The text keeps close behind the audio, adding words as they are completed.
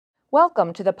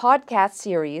Welcome to the podcast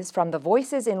series from the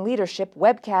Voices in Leadership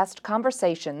webcast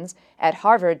conversations at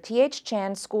Harvard T.H.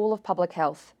 Chan School of Public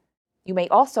Health. You may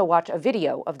also watch a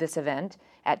video of this event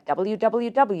at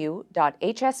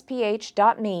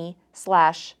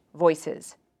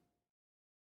www.hsph.me/voices.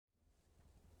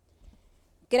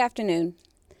 Good afternoon.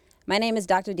 My name is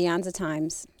Dr. Deonza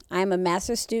Times. I am a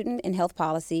master's student in health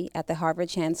policy at the Harvard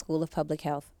Chan School of Public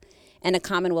Health and a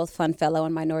Commonwealth Fund Fellow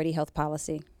in Minority Health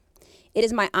Policy. It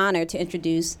is my honor to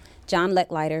introduce John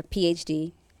Lechleiter,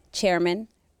 Ph.D., Chairman,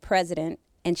 President,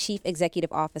 and Chief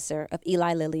Executive Officer of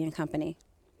Eli Lilly and Company.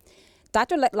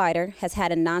 Dr. Lechleiter has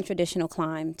had a non-traditional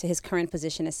climb to his current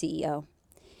position as CEO.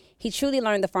 He truly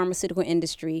learned the pharmaceutical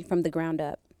industry from the ground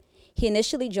up. He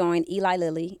initially joined Eli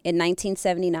Lilly in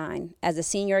 1979 as a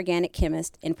senior organic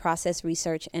chemist in process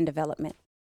research and development.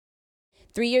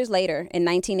 3 years later, in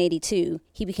 1982,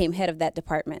 he became head of that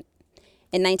department.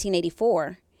 In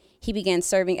 1984, he began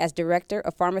serving as Director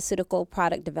of Pharmaceutical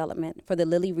Product Development for the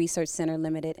Lilly Research Center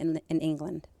Limited in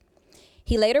England.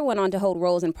 He later went on to hold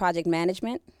roles in project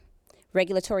management,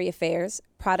 regulatory affairs,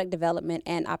 product development,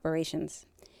 and operations.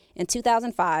 In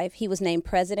 2005, he was named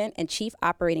President and Chief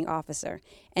Operating Officer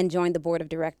and joined the Board of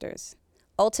Directors.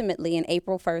 Ultimately, on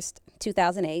April 1st,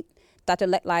 2008, Dr.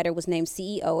 Lechleiter was named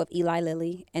CEO of Eli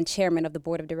Lilly and Chairman of the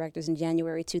Board of Directors in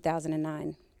January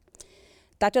 2009.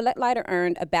 Dr. Lechleiter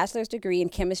earned a bachelor's degree in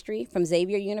chemistry from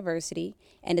Xavier University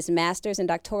and his master's and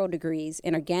doctoral degrees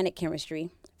in organic chemistry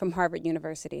from Harvard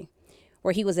University,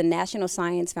 where he was a National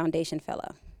Science Foundation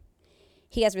Fellow.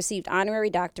 He has received honorary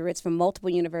doctorates from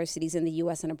multiple universities in the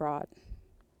U.S. and abroad,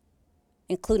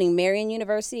 including Marian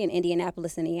University in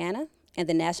Indianapolis, Indiana, and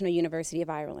the National University of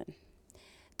Ireland.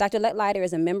 Dr. Lechleiter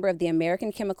is a member of the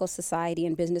American Chemical Society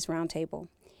and Business Roundtable.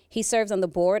 He serves on the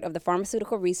board of the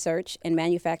Pharmaceutical Research and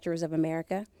Manufacturers of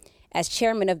America, as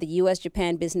chairman of the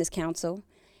U.S.-Japan Business Council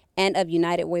and of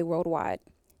United Way Worldwide,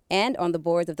 and on the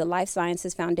boards of the Life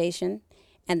Sciences Foundation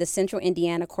and the Central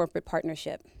Indiana Corporate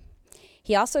Partnership.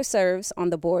 He also serves on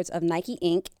the boards of Nike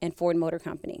Inc. and Ford Motor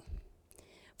Company.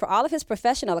 For all of his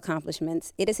professional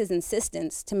accomplishments, it is his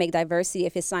insistence to make diversity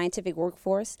of his scientific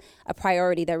workforce a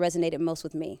priority that resonated most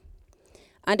with me.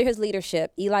 Under his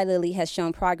leadership, Eli Lilly has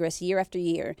shown progress year after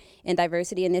year in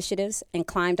diversity initiatives and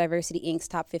climbed Diversity Inc.'s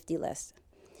top 50 list.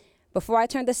 Before I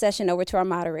turn the session over to our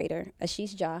moderator,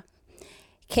 Ashish Jha,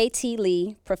 K.T.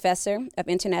 Lee, Professor of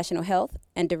International Health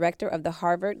and Director of the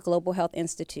Harvard Global Health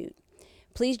Institute,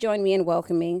 please join me in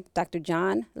welcoming Dr.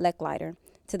 John Lechleiter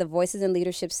to the Voices in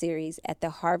Leadership series at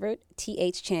the Harvard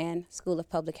T.H. Chan School of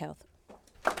Public Health.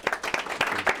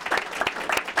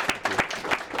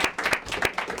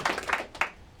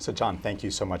 So John, thank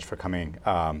you so much for coming.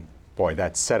 Boy,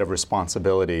 that set of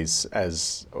responsibilities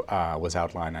as was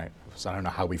outlined, I don't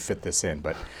know how we fit this in,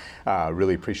 but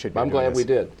really appreciate you I'm doing glad this. we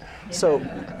did. So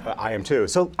I am too.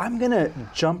 So I'm going to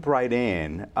jump right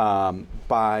in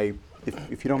by,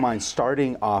 if you don't mind,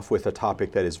 starting off with a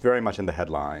topic that is very much in the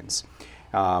headlines,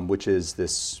 which is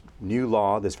this new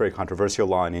law, this very controversial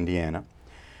law in Indiana,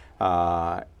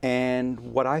 and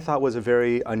what I thought was a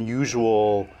very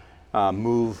unusual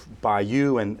move by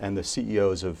you and the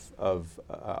CEOs of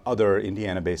other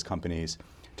Indiana-based companies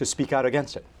to speak out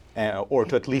against it, or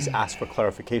to at least ask for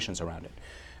clarifications around it.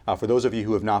 For those of you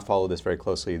who have not followed this very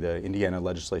closely, the Indiana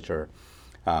legislature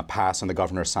passed and the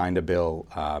governor signed a bill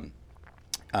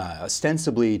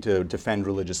ostensibly to defend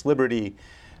religious liberty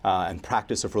and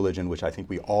practice of religion, which I think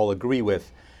we all agree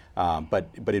with, but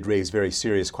it raised very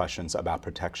serious questions about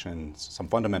protections, some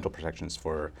fundamental protections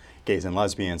for gays and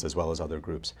lesbians as well as other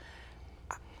groups.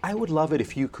 I would love it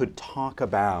if you could talk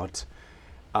about,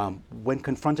 when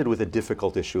confronted with a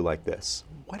difficult issue like this,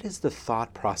 what is the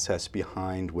thought process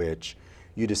behind which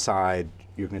you decide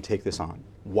you're going to take this on?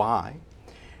 Why?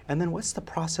 And then what's the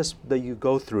process that you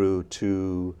go through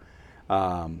to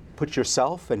put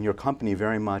yourself and your company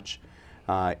very much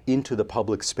into the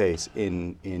public space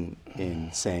in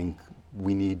saying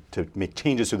we need to make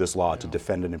changes to this law to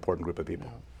defend an important group of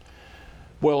people?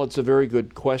 Well, it's a very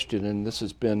good question, and this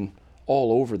has been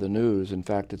all over the news. In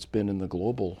fact, it's been in the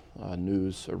global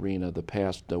news arena the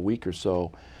past week or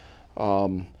so.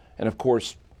 And of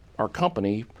course, our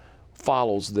company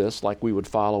follows this like we would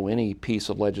follow any piece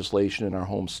of legislation in our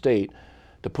home state.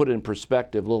 To put it in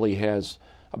perspective, Lilly has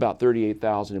about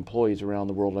 38,000 employees around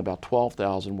the world and about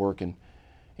 12,000 work in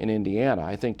Indiana.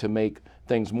 I think to make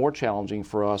things more challenging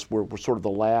for us, we're sort of the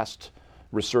last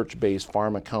research-based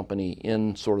pharma company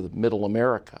in sort of middle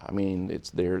America. I mean,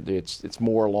 it's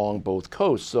more along both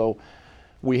coasts. So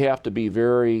we have to be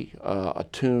very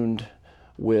attuned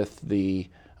with the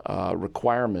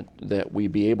requirement that we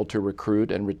be able to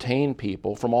recruit and retain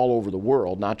people from all over the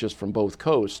world, not just from both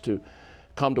coasts, to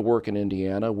come to work in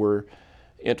Indiana. We're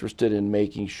interested in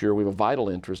making sure, we have a vital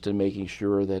interest in making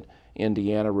sure that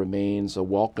Indiana remains a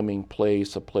welcoming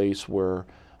place, a place where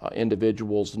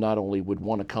individuals not only would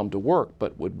want to come to work,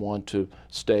 but would want to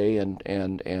stay and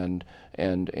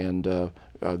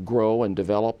grow and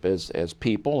develop as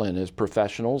people and as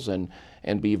professionals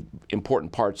and be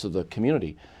important parts of the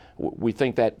community. We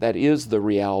think that is the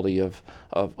reality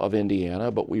of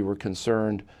Indiana, but we were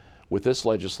concerned with this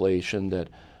legislation that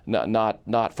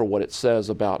not for what it says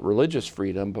about religious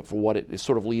freedom, but for what it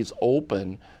sort of leaves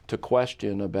open to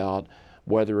question about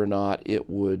whether or not it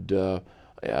would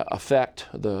affect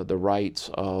the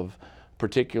rights of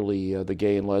particularly the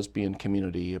gay and lesbian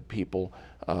community of people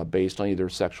based on either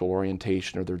sexual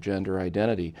orientation or their gender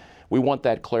identity. We want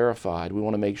that clarified. We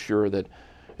want to make sure that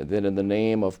in the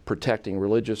name of protecting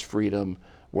religious freedom,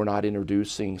 we're not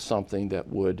introducing something that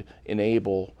would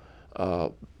enable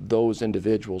those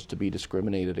individuals to be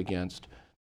discriminated against.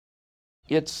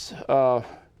 It's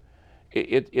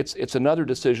another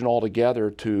decision altogether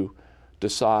to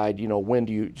decide, when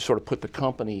do you sort of put the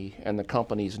company and the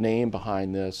company's name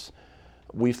behind this.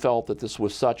 We felt that this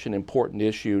was such an important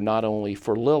issue, not only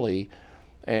for Lilly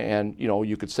and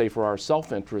you could say for our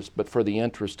self-interest, but for the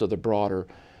interest of the broader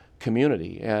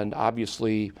community. And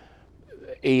obviously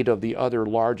 8 of the other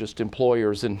largest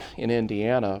employers in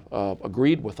Indiana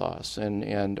agreed with us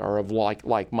and are of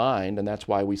like mind, and that's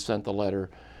why we sent the letter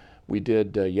we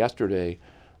did yesterday,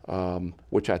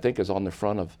 which I think is on the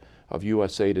front of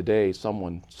USA Today,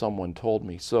 someone told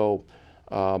me. So,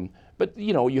 but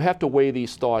you have to weigh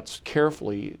these thoughts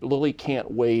carefully. Lilly can't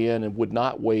weigh in and would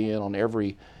not weigh in on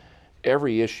every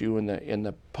issue in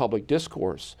the public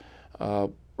discourse.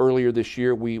 Earlier this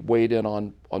year, we weighed in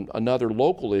on another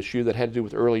local issue that had to do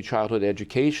with early childhood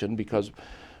education, because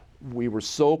we were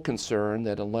so concerned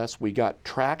that unless we got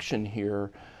traction here,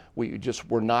 we just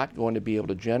were not going to be able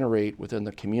to generate within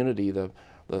the community the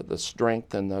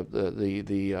strength and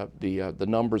the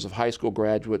numbers of high school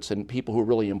graduates and people who are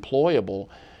really employable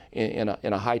in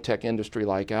a high-tech industry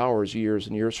like ours years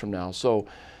and years from now. So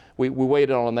we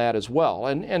weighed on that as well.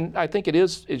 And I think it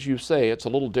is, as you say, it's a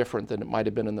little different than it might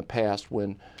have been in the past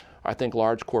when I think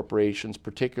large corporations,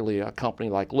 particularly a company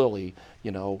like Lilly,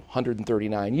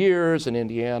 139 years in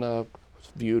Indiana,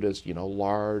 viewed as,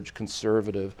 large,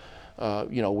 conservative,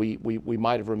 we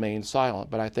might have remained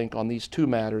silent. But I think on these 2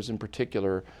 matters in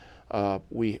particular,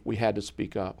 we had to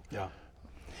speak up. Yeah.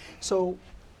 So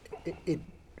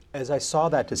as I saw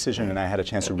that decision and I had a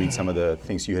chance to read some of the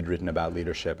things you had written about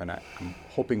leadership, and I'm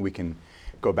hoping we can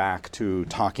go back to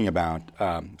talking about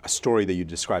a story that you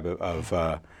describe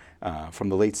from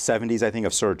the late 70s, I think,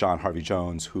 of Sir John Harvey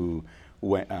Jones, who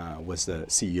was the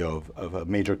CEO of a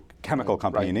major chemical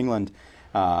company in England,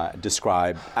 asked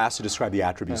to describe the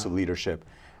attributes of leadership.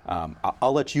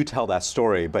 I'll let you tell that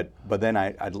story, but then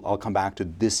I'll come back to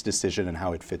this decision and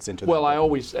how it fits into that. Well,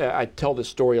 I tell this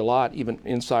story a lot, even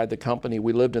inside the company.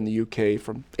 We lived in the UK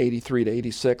from 83 to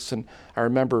 86, and I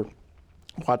remember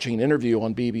watching an interview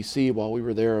on BBC while we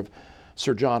were there of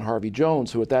Sir Harvey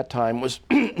Jones, who at that time was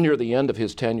near the end of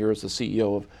his tenure as the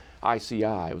CEO of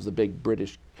ICI. It was the big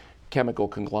British chemical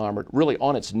conglomerate, really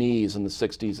on its knees in the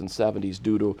 60s and 70s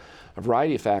due to a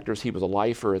variety of factors. He was a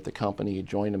lifer at the company. He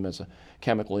joined him as a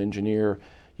chemical engineer.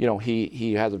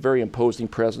 He has a very imposing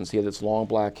presence. He had this long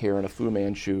black hair and a Fu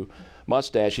Manchu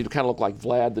mustache. He kind of looked like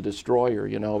Vlad the Destroyer,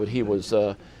 but he was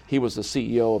the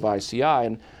CEO of ICI,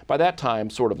 and by that time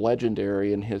sort of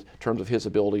legendary in terms of his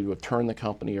ability to have turned the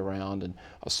company around and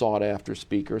a sought-after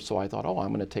speaker. So I thought,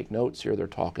 I'm going to take notes here. They're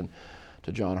talking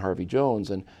to John Harvey Jones.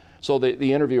 And so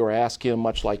the interviewer asked him,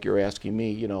 much like you're asking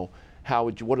me,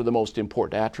 what are the most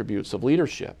important attributes of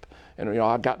leadership? And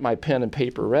I got my pen and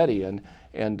paper ready, and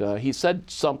he said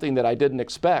something that I didn't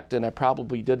expect, and I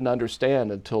probably didn't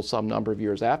understand until some number of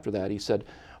years after that. He said,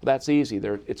 well, that's easy.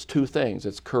 It's 2 things.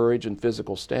 It's courage and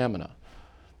physical stamina.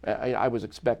 I was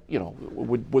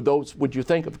would you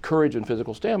think of courage and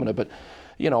physical stamina? But,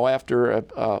 after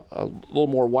a little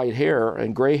more white hair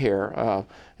and gray hair,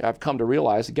 I've come to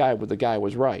realize the guy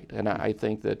was right. And I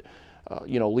think that,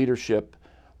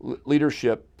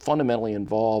 leadership fundamentally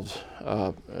involves,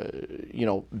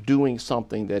 doing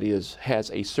something that has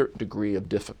a certain degree of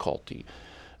difficulty.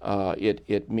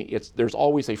 There's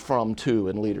always a from to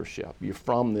in leadership. You're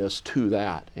from this to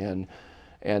that, and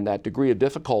that degree of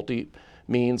difficulty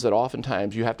means that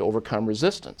oftentimes you have to overcome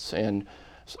resistance, and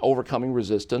overcoming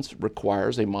resistance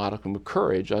requires a modicum of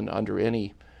courage under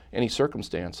any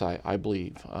circumstance, I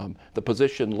believe. The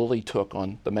position Lilly took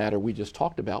on the matter we just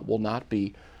talked about will not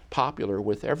be popular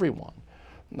with everyone.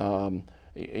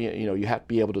 You have to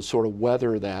be able to sort of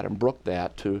weather that and brook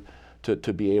that to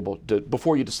be able to,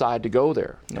 before you decide to go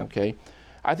there, okay?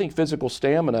 I think physical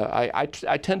stamina, I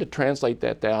tend to translate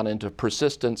that down into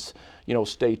persistence,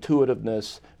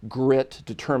 stay-to-itiveness, grit,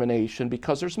 determination,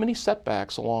 because there's many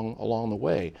setbacks along the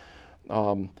way.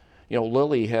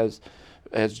 Lilly has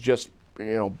just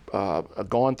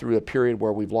gone through a period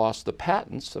where we've lost the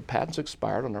patents. The patents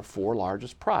expired on our 4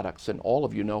 largest products, and all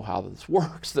of you know how this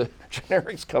works. The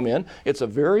generics come in. It's a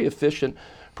very efficient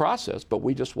process, but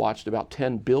we just watched about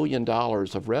 $10 billion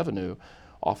of revenue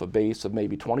off a base of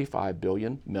maybe $25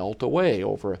 billion melt away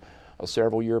over a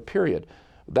several-year period.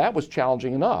 That was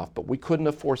challenging enough, but we couldn't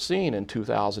have foreseen in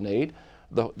 2008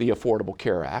 the Affordable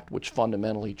Care Act, which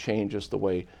fundamentally changes the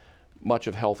way much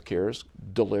of healthcare is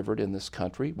delivered in this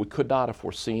country. We could not have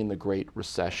foreseen the Great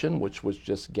Recession, which was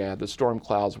just the storm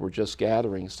clouds were just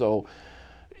gathering. So,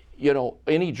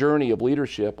 any journey of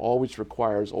leadership always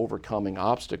requires overcoming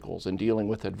obstacles and dealing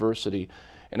with adversity,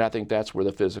 and I think that's where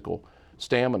the physical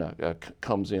stamina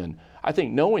comes in. I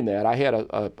think knowing that, I had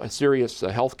a serious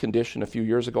health condition a few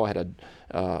years ago. I had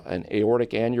an aortic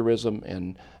aneurysm,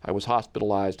 and I was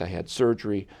hospitalized. I had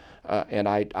surgery. And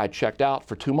I checked out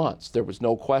for 2 months. There was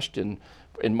no question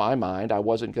in my mind. I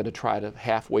wasn't going to try to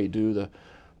halfway do the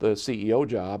CEO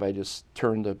job. I just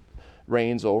turned the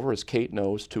reins over, as Kate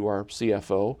knows, to our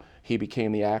CFO. He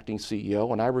became the acting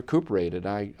CEO, and I recuperated.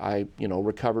 I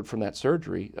recovered from that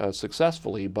surgery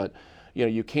successfully. But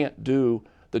you can't do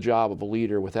the job of a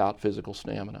leader without physical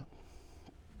stamina.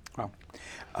 Wow.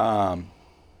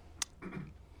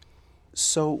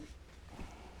 So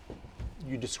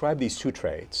you describe these 2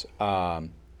 traits, and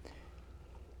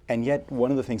yet one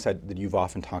of the things that you've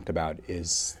often talked about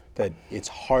is that it's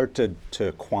hard to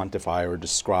quantify or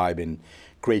describe in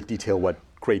great detail what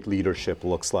great leadership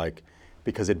looks like,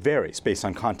 because it varies based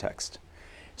on context.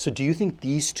 So do you think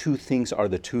these 2 things are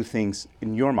the 2 things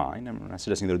in your mind, I'm not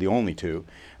suggesting they're the only 2,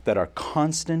 that are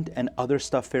constant and other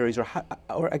stuff varies, or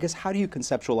I guess how do you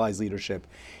conceptualize leadership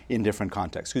in different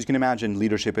contexts? Because you can imagine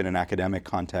leadership in an academic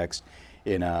context,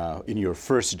 in your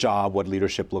first job, what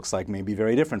leadership looks like may be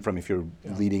very different from if you're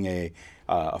leading a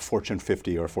Fortune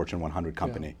 50 or Fortune 100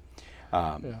 company.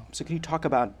 So can you talk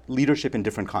about leadership in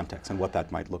different contexts and what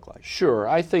that might look like? Sure.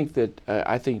 I think that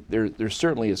there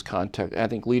certainly is context. I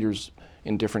think leaders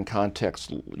in different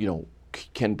contexts, leadership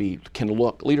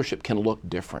can look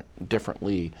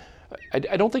differently. I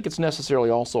don't think it's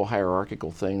necessarily also a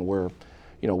hierarchical thing where,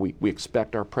 we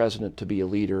expect our president to be a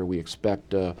leader, we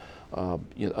expect a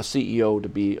CEO to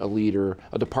be a leader,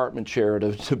 a department chair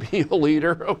to be a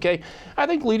leader. Okay, I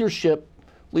think leadership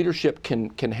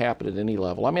can happen at any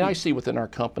level. I mean, I see within our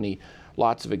company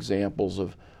lots of examples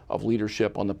of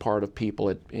leadership on the part of people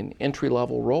in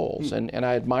entry-level roles, and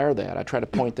I admire that. I try to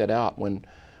point that out when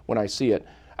I see it.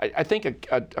 I think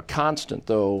a constant,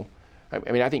 though,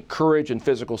 I think courage and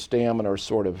physical stamina are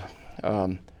sort of,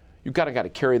 you've got to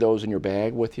carry those in your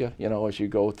bag with you, as you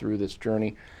go through this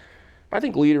journey. I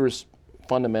think leaders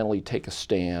fundamentally take a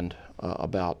stand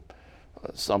about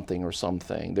something or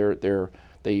something. They are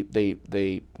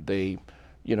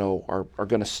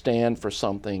going to stand for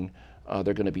something.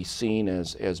 They're going to be seen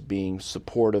as being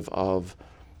supportive of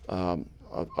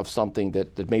something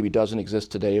that maybe doesn't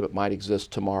exist today but might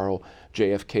exist tomorrow.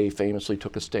 JFK famously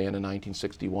took a stand in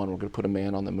 1961. We're going to put a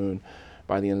man on the moon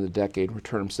by the end of the decade,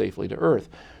 return him safely to Earth.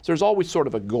 So there's always sort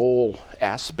of a goal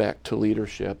aspect to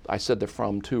leadership. I said the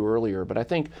from too earlier, but I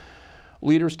think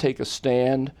leaders take a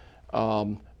stand.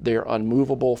 They're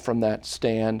unmovable from that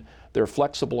stand. They're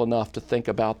flexible enough to think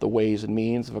about the ways and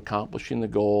means of accomplishing the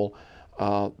goal.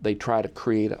 They try to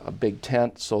create a big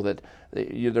tent so that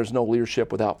there's no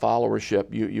leadership without followership.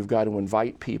 You've got to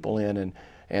invite people in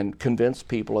and convince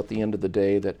people at the end of the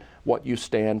day that what you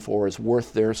stand for is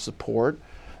worth their support.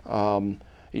 If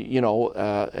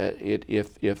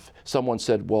someone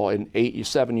said, well, in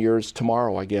 7 years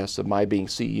tomorrow, I guess, of my being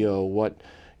CEO, what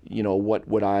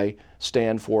would I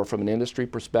stand for from an industry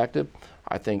perspective?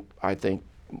 I think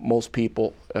most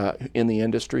people in the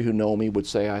industry who know me would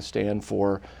say I stand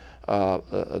for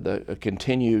the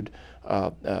continued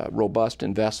robust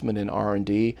investment in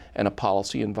R&D and a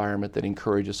policy environment that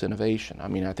encourages innovation. I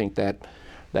mean, I think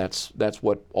that's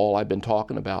what all I've been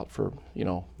talking about for.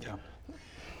 Yeah.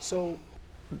 So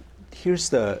here's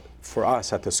for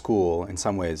us at the school, in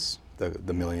some ways,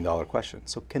 the million-dollar question.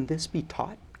 So can this be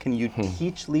taught? Can you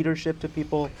teach leadership to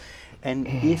people? And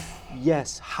if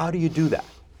yes, how do you do that?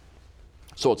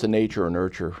 So it's a nature or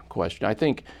nurture question. I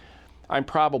think I'm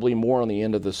probably more on the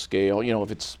end of the scale. If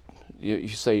it's, you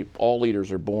say all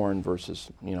leaders are born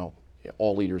versus,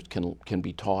 all leaders can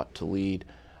be taught to lead.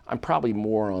 I'm probably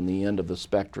more on the end of the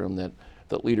spectrum that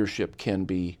that leadership can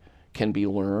be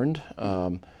learned.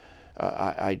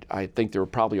 I think there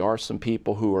probably are some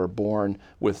people who are born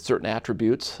with certain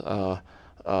attributes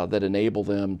that enable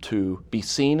them to be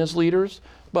seen as leaders.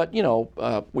 But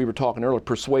we were talking earlier,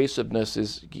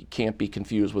 persuasiveness can't be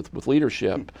confused with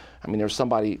leadership. I mean, there's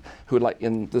somebody who would like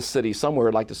in this city somewhere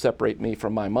would like to separate me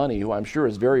from my money, who I'm sure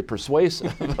is very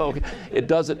persuasive. It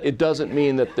doesn't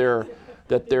mean that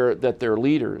they're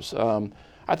leaders.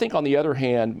 I think on the other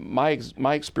hand, my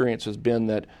experience has been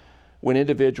that when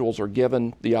individuals are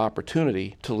given the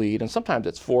opportunity to lead, and sometimes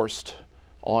it's forced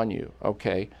on you,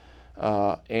 okay,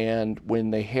 and when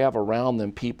they have around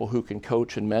them people who can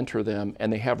coach and mentor them,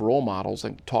 and they have role models,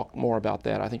 and talk more about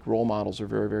that. I think role models are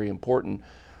very, very important.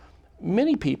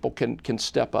 Many people can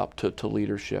step up to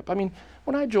leadership. I mean,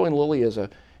 when I joined Lilly as a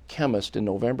chemist in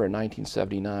November of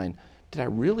 1979, did I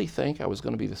really think I was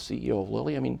going to be the CEO of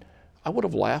Lilly? I mean, I would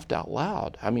have laughed out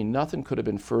loud. I mean, nothing could have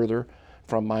been further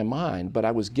from my mind, but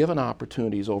I was given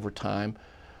opportunities over time,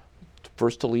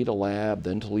 first to lead a lab,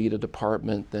 then to lead a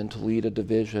department, then to lead a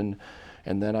division,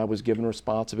 and then I was given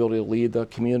responsibility to lead the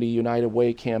Community United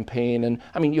Way campaign. And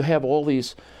I mean, you have all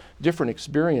these different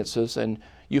experiences, and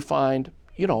you find,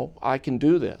 I can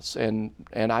do this, and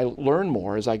I learn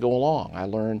more as I go along. I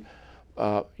learn,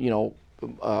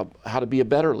 how to be a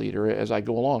better leader as I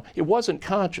go along. It wasn't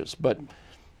conscious, but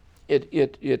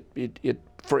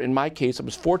in my case, I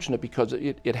was fortunate because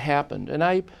it happened. And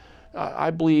I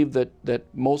believe that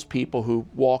most people who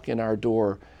walk in our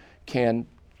door can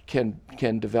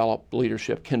develop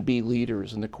leadership, can be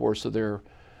leaders in the course of their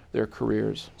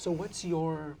careers. So what's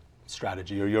your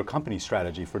strategy or your company's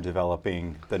strategy for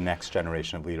developing the next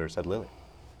generation of leaders at Lilly?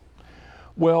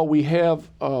 Well, we have,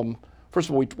 first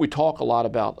of all, we talk a lot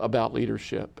about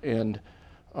leadership. And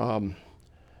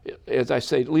as I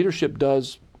say, leadership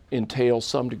does entail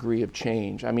some degree of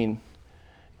change. I mean,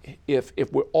 if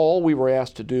all we were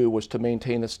asked to do was to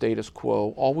maintain the status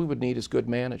quo, all we would need is good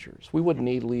managers. We wouldn't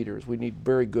need leaders. We need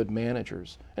very good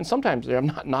managers. And sometimes, I'm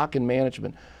not knocking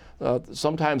management,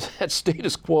 sometimes that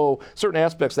status quo, certain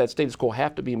aspects of that status quo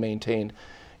have to be maintained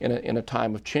in a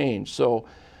time of change. So,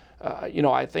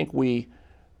 I think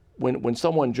when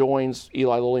someone joins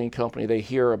Eli Lilly and Company, they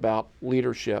hear about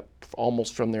leadership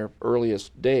almost from their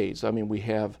earliest days. I mean, we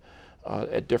have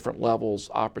at different levels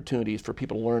opportunities for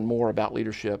people to learn more about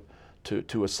leadership,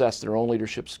 to assess their own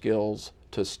leadership skills,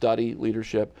 to study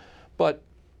leadership. But,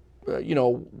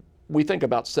 we think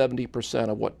about 70%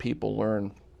 of what people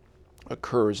learn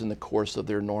occurs in the course of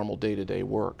their normal day-to-day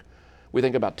work. We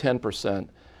think about 10%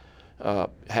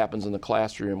 happens in the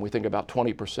classroom. We think about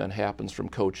 20% happens from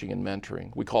coaching and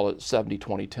mentoring. We call it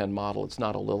 70-20-10 model. It's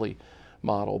not a Lilly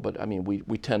model, but I mean,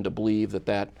 we tend to believe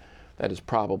that is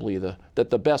probably the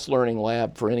best learning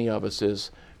lab for any of us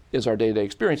is our day-to-day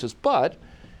experiences. But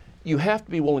you have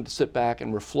to be willing to sit back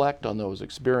and reflect on those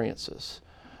experiences.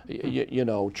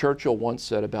 Churchill once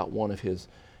said about one of his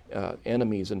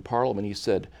enemies in Parliament, he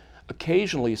said,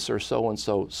 "Occasionally Sir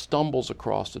so-and-so stumbles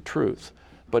across the truth,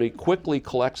 but he quickly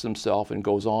collects himself and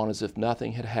goes on as if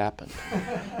nothing had happened."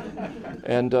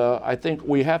 And I think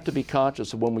we have to be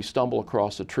conscious of when we stumble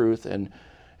across the truth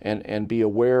and be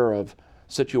aware of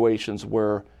situations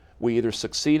where we either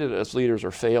succeeded as leaders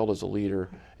or failed as a leader,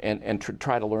 and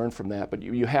try to learn from that. But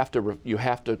you have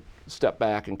to step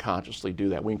back and consciously do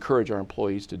that. We encourage our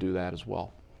employees to do that as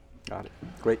well. Got it.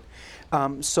 Great.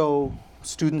 So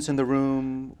students in the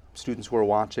room, students who are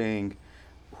watching,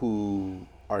 who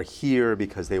are here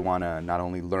because they want to not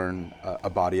only learn a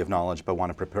body of knowledge, but want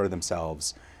to prepare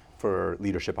themselves for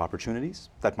leadership opportunities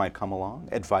that might come along,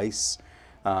 advice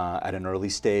at an early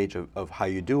stage of how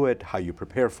you do it, how you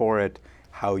prepare for it,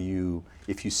 how you,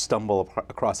 if you stumble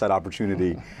across that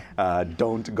opportunity,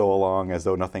 don't go along as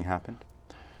though nothing happened?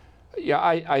 Yeah,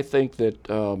 I think that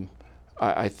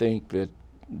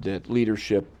that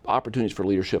leadership opportunities for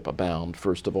leadership abound.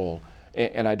 First of all,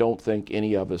 and I don't think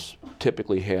any of us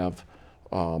typically have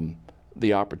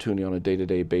the opportunity on a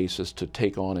day-to-day basis to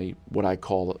take on what I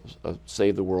call a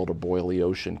save the world or boil the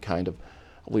ocean kind of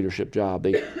leadership job.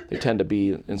 They tend to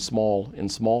be in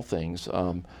small things.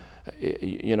 I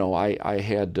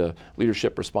had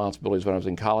leadership responsibilities when I was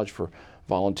in college for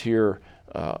volunteer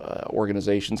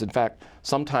organizations. In fact,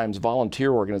 sometimes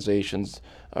volunteer organizations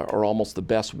are almost the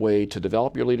best way to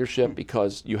develop your leadership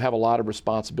because you have a lot of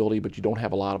responsibility, but you don't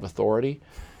have a lot of authority.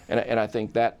 And I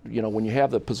think that, when you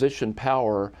have the position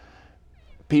power,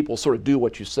 people sort of do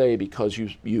what you say because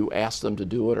you ask them to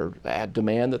do it or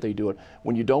demand that they do it.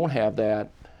 When you don't have that,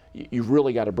 you've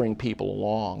really got to bring people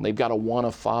along. They've got to want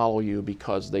to follow you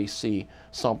because they see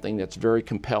something that's very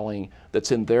compelling,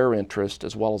 that's in their interest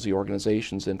as well as the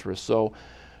organization's interest. So,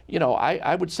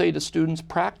 I would say to students,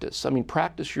 practice. I mean,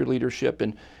 practice your leadership.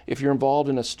 And if you're involved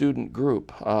in a student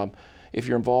group, if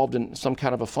you're involved in some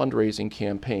kind of a fundraising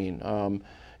campaign,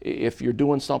 if you're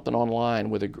doing something online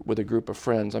with a group of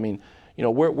friends, I mean,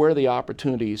 where are the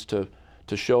opportunities to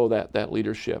show that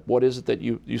leadership? What is it that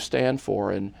you stand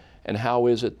for, and how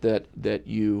is it that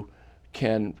you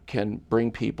can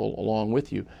bring people along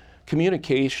with you?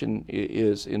 Communication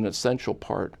is an essential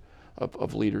part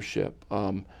of leadership.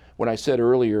 When I said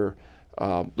earlier,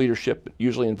 leadership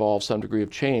usually involves some degree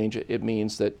of change, it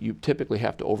means that you typically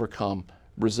have to overcome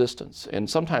resistance. And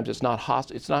sometimes it's not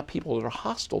hostile. It's not people that are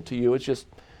hostile to you. It's just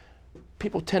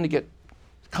people tend to get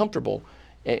comfortable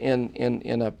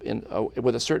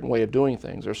with a certain way of doing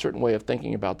things or a certain way of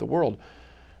thinking about the world.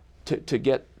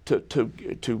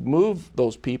 To move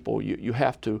those people, you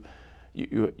have to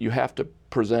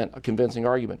present a convincing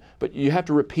argument, but you have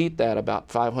to repeat that about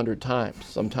 500 times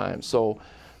sometimes. So,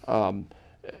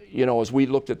 as we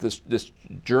looked at this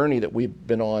journey that we've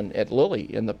been on at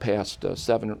Lilly in the past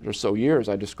 7 or so years,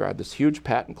 I described this huge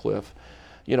patent cliff.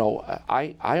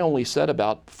 I only said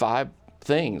about 5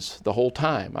 things the whole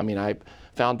time. I mean, I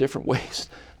found different ways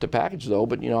to package though,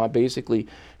 but I basically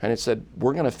kind of said,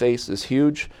 we're going to face this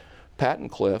huge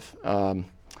patent cliff,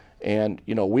 and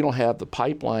we don't have the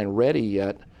pipeline ready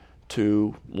yet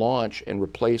to launch and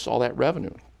replace all that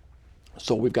revenue.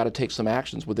 So we've got to take some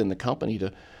actions within the company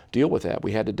to deal with that.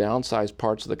 We had to downsize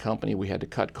parts of the company. We had to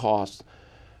cut costs.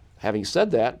 Having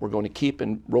said that, we're going to keep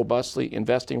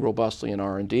investing robustly in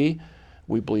R&D.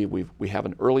 We believe we have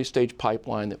an early stage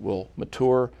pipeline that will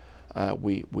mature.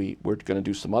 We're going to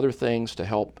do some other things to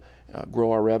help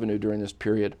grow our revenue during this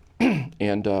period,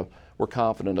 and we're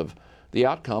confident of the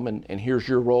outcome. And here's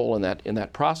your role in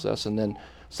that process. And then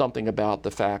something about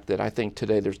the fact that I think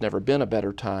today there's never been a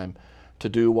better time to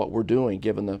do what we're doing,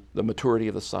 given the maturity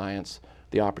of the science,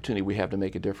 the opportunity we have to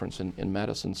make a difference in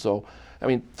medicine. So, I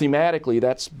mean, thematically,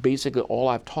 that's basically all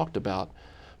I've talked about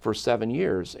for 7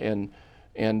 years. And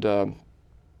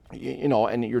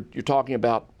you're talking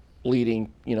about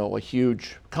leading, a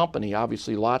huge company.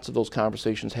 Obviously, lots of those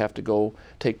conversations have to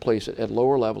take place at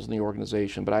lower levels in the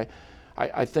organization. But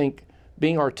I think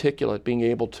being articulate, being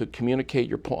able to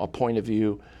communicate a point of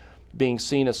view, being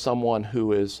seen as someone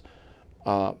who has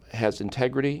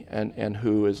integrity and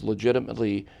who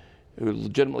legitimately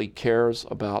cares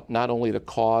about not only the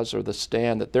cause or the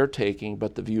stand that they're taking,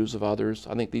 but the views of others.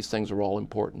 I think these things are all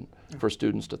important for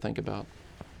students to think about.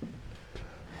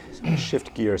 So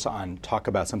shift gears talk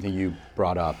about something you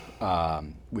brought up,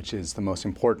 which is the most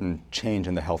important change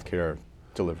in the healthcare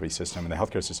delivery system and the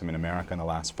healthcare system in America in the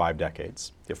last 5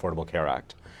 decades, the Affordable Care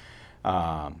Act.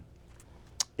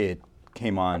 It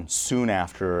came on soon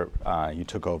after you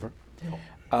took over.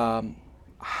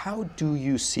 How do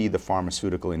you see the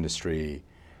pharmaceutical industry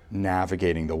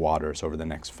navigating the waters over the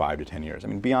next 5 to 10 years? I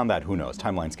mean, beyond that, who knows?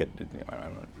 Timelines I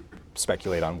don't know,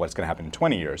 speculate on what's going to happen in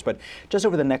 20 years, but just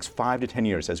over the next 5 to 10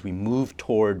 years, as we move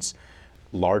towards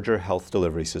larger health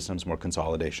delivery systems, more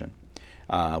consolidation,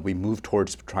 we move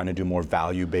towards trying to do more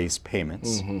value-based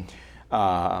payments,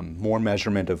 more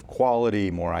measurement of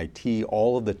quality, more IT,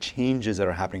 all of the changes that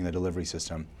are happening in the delivery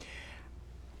system.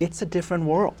 It's a different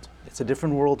world. It's a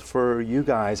different world for you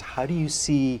guys. How do you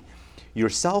see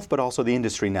yourself, but also the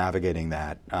industry navigating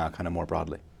that kind of more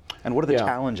broadly? And what are the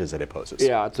challenges that it poses?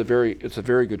 Yeah, it's a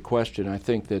very good question. I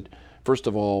think that, first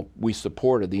of all,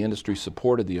 the industry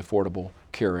supported the Affordable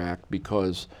Care Act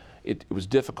because it was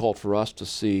difficult for us to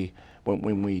see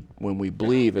when we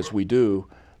believe, as we do,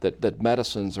 that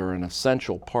medicines are an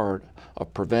essential part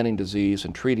of preventing disease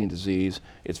and treating disease.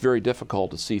 It's very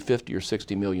difficult to see 50 or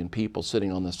 60 million people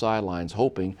sitting on the sidelines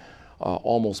hoping,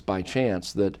 almost by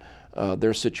chance, that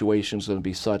their situation is going to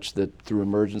be such that through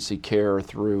emergency care,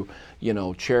 through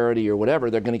charity or whatever,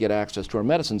 they're going to get access to our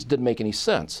medicines. Didn't make any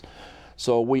sense.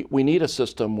 So we need a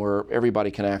system where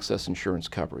everybody can access insurance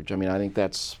coverage. I mean, I think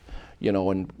that's,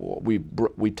 and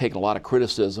we've taken a lot of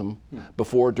criticism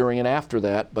before, during, and after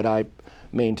that, but I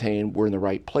maintain we're in the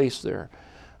right place there.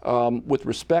 With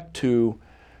respect to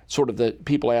sort of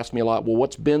people ask me a lot, well,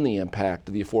 what's been the impact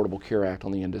of the Affordable Care Act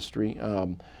on the industry?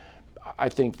 I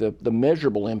think the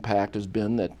measurable impact has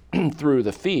been that through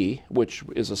the fee, which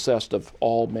is assessed of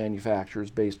all manufacturers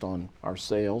based on our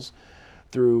sales,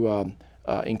 through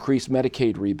increased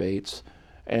Medicaid rebates,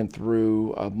 and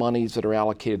through monies that are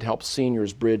allocated to help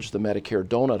seniors bridge the Medicare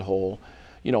donut hole,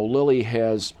 Lilly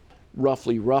has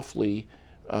roughly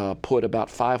put about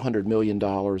 $500 million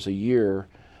a year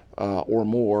or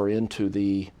more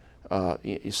into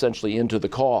essentially into the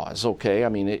cause. Okay, I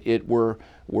mean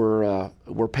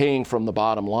we're paying from the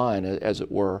bottom line, as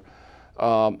it were,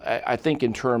 I think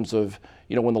in terms of,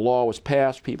 when the law was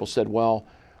passed, people said, well,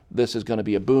 this is going to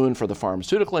be a boon for the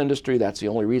pharmaceutical industry. That's the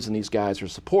only reason these guys are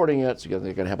supporting it. So they're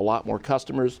going to have a lot more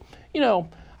customers.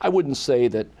 I wouldn't say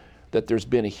that there's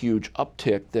been a huge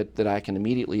uptick that I can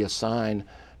immediately assign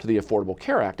to the Affordable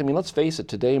Care Act. I mean, let's face it,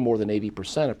 today more than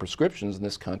 80% of prescriptions in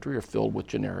this country are filled with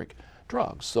generic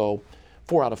drugs. So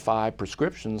 4 out of 5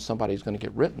 prescriptions somebody's going to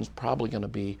get written is probably going to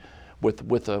be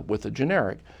with a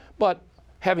generic. But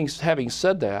having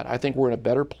said that, I think we're in a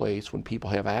better place when people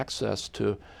have access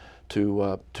to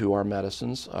our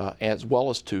medicines as well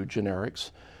as to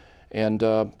generics. And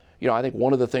I think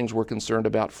one of the things we're concerned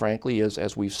about, frankly, is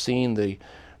as we've seen these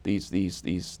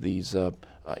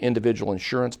individual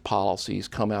insurance policies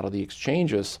come out of the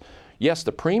exchanges. Yes,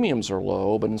 the premiums are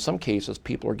low, but in some cases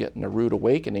people are getting a rude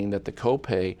awakening that the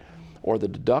copay or the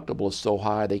deductible is so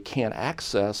high they can't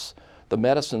access the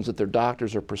medicines that their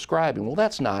doctors are prescribing. Well,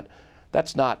 that's not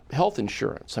health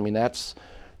insurance. I mean, that's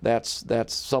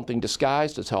something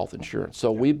disguised as health insurance.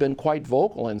 So we've been quite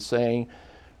vocal in saying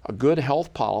a good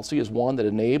health policy is one that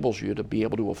enables you to be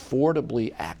able to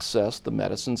affordably access the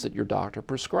medicines that your doctor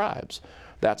prescribes.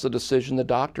 That's a decision the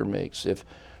doctor makes. If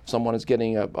someone is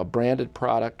getting a branded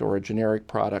product or a generic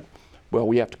product, well,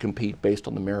 we have to compete based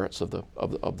on the merits of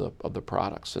the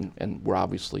products, and we're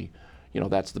obviously,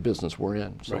 that's the business we're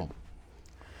in. So. Right.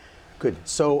 Good.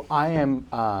 So I am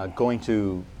going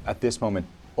to, at this moment,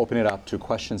 open it up to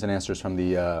questions and answers from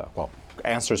the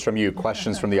answers from you,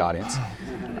 questions from the audience.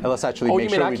 And let's actually make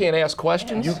sure. Oh, you mean I can't ask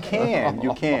questions? You can.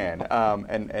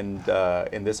 And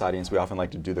in this audience, we often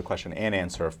like to do the question and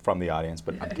answer from the audience,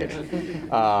 but I'm kidding.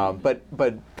 But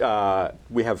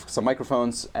we have some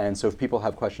microphones, and so if people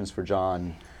have questions for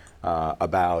John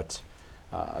about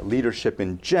leadership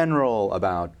in general,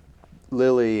 about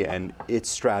Lilly and its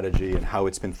strategy and how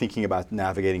it's been thinking about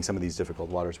navigating some of these difficult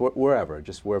waters, wherever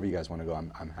you guys want to go,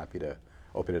 I'm happy to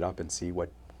open it up and see what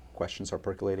questions are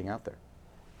percolating out there.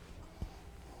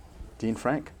 Dean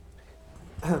Frank.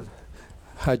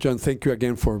 Hi, John. Thank you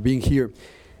again for being here.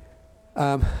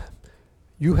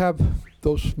 You have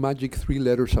those magic 3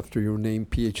 letters after your name,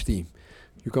 PhD.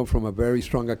 You come from a very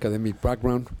strong academic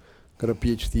background, got a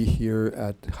PhD here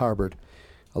at Harvard.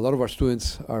 A lot of our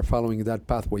students are following that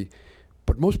pathway.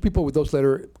 But most people with those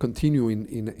letters continue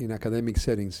in academic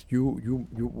settings. You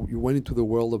went into the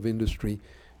world of industry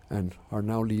and are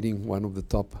now leading one of the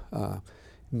top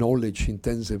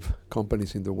knowledge-intensive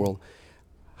companies in the world.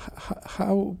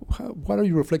 What are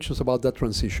your reflections about that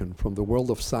transition from the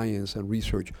world of science and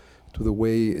research to the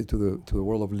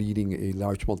world of leading a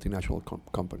large multinational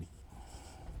company?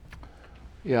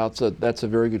 Yeah, that's a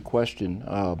very good question.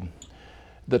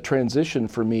 The transition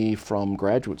for me from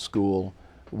graduate school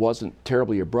wasn't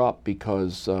terribly abrupt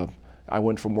because I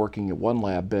went from working at one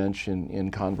lab bench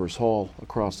in Converse Hall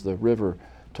across the river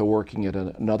to working at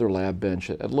another lab bench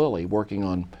at Lilly, working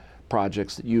on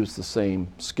projects that use the same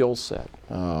skill set.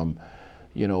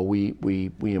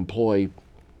 We employ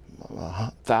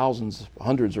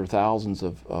hundreds or thousands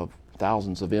of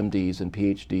MDs and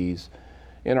PhDs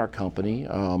in our company.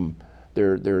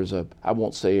 There's I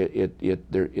won't say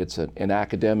it's an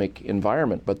academic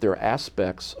environment, but there are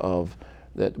aspects of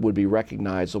that would be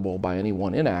recognizable by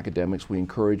anyone in academics. We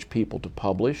encourage people to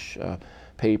publish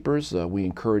papers. We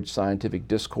encourage scientific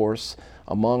discourse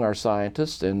among our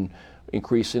scientists and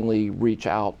increasingly reach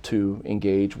out to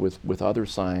engage with other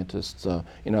scientists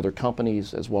in other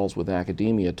companies as well as with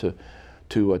academia to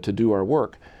do our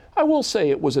work. I will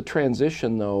say it was a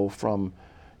transition though from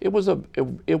it was a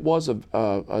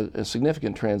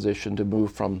significant transition to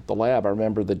move from the lab. I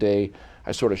remember the day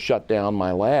I sort of shut down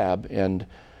my lab, and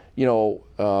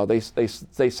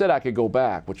they said I could go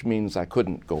back, which means I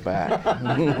couldn't go back.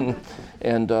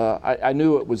 And I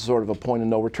knew it was sort of a point of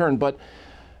no return. But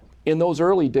in those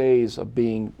early days of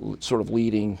being sort of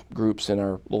leading groups in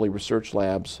our Lilly research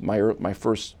labs, my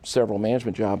first several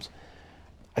management jobs,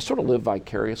 I sort of lived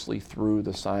vicariously through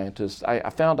the scientists. I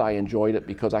found I enjoyed it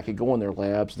because I could go in their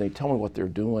labs and they tell me what they're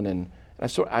doing, and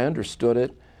I understood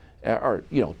it, or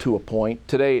to a point.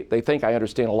 Today they think I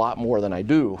understand a lot more than I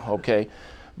do. Okay,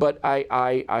 but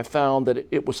I found that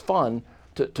it was fun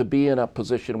to be in a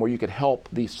position where you could help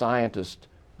these scientists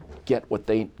get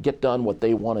done what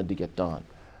they wanted to get done.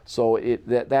 So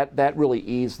that really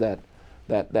eased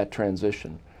that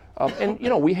transition. And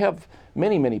we have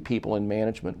many people in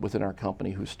management within our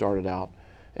company who started out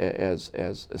as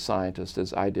scientists,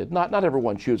 as I did. Not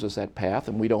everyone chooses that path,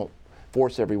 and we don't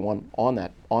force everyone on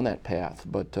that path.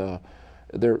 But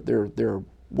there are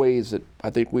ways that I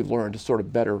think we've learned to sort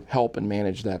of better help and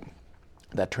manage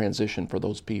that transition for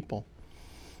those people.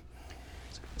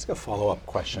 Let's get a follow-up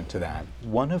question to that.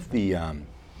 One of the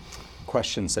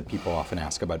questions that people often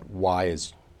ask about why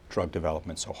is drug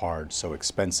development so hard, so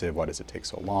expensive, why does it take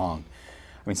so long?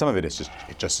 I mean, some of it is just,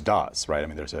 it just does, right? I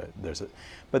mean,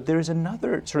 but there's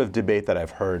another sort of debate that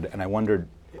I've heard, and I wondered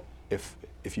if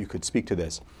you could speak to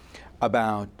this,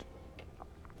 about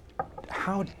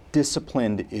how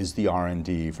disciplined is the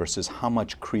R&D versus how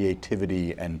much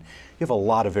creativity, and you have a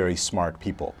lot of very smart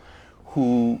people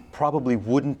who probably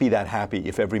wouldn't be that happy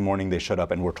if every morning they shut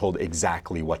up and were told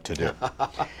exactly what to do,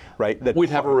 right? We'd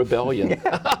have a rebellion.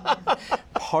 Yeah.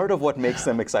 Part of what makes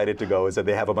them excited to go is that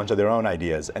they have a bunch of their own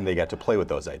ideas and they get to play with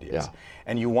those ideas. Yeah.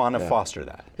 And you want to foster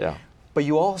that. Yeah. But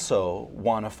you also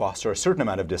want to foster a certain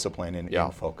amount of discipline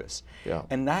and focus. Yeah.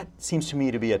 And that seems to me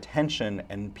to be a tension,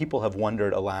 and people have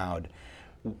wondered aloud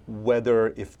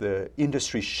whether if the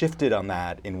industry shifted on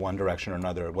that in one direction or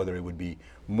another, whether it would be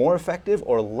more effective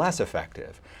or less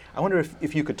effective. I wonder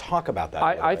if you could talk about that.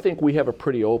 I think we have a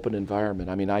pretty open environment.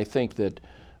 I mean, I think that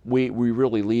we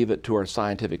really leave it to our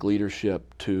scientific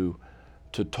leadership to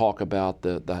talk about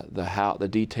the how, the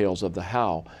details of the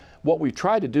how. What we've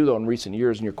tried to do, though, in recent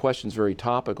years, and your question is very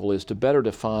topical, is to better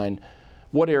define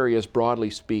what areas, broadly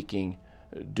speaking,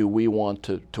 do we want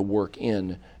to work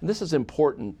in. And this is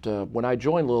important. When I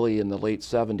joined Lilly in the late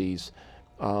 70s,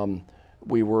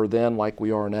 we were then, like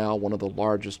we are now, one of the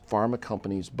largest pharma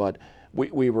companies, but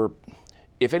we were,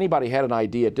 if anybody had an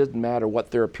idea, it didn't matter what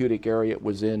therapeutic area it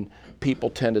was in, people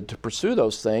tended to pursue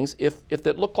those things if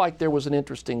it looked like there was an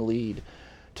interesting lead.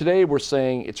 Today we're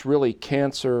saying it's really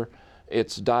cancer,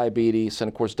 it's diabetes, and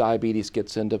of course diabetes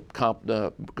gets into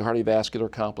cardiovascular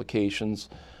complications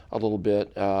a little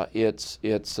bit. It's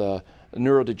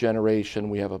neurodegeneration.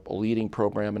 We have a leading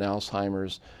program in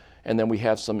Alzheimer's, and then we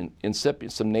have some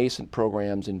nascent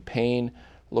programs in pain,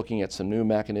 looking at some new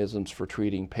mechanisms for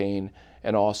treating pain,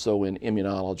 and also in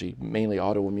immunology, mainly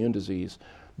autoimmune disease.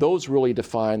 Those really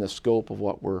define the scope of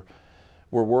what we're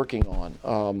working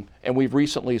on. And we've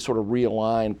recently sort of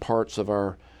realigned parts of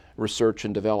our research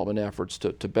and development efforts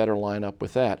to better line up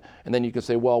with that. And then you can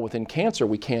say, well, within cancer,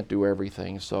 we can't do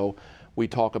everything. So we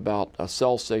talk about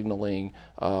cell signaling,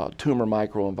 tumor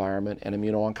microenvironment, and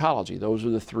immuno-oncology. Those are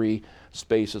the three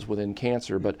spaces within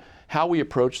cancer. But how we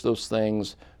approach those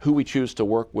things, who we choose to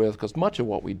work with, because much of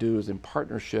what we do is in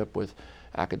partnership with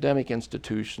academic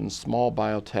institutions, small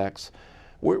biotechs.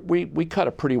 We cut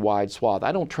a pretty wide swath.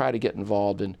 I don't try to get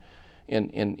involved in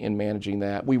managing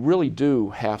that. We really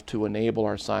do have to enable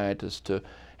our scientists to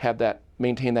have that,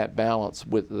 maintain that balance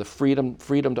with the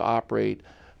freedom to operate,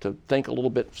 to think a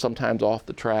little bit sometimes off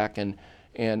the track, and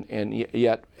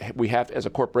yet we have, as a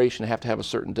corporation, have to have a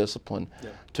certain discipline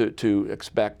to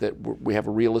expect that we have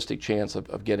a realistic chance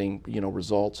of getting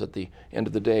results at the end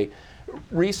of the day.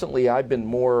 Recently, I've been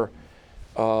more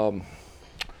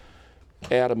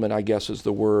adamant, I guess is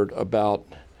the word, about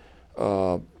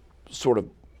sort of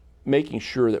making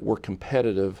sure that we're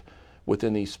competitive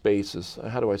within these spaces.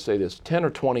 How do I say this? 10 or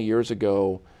 20 years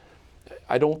ago,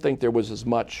 I don't think there was as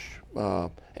much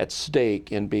at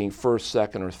stake in being first,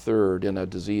 second, or third in a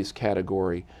disease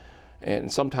category.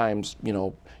 And sometimes,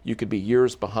 you could be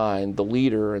years behind the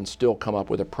leader and still come up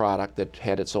with a product that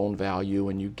had its own value,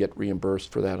 and you get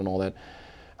reimbursed for that and all that.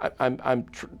 I'm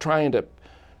trying to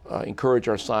encourage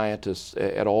our scientists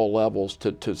at all levels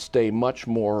to stay much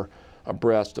more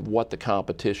abreast of what the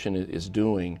competition is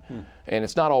doing. And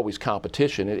it's not always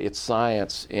competition, it's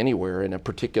science anywhere in a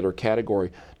particular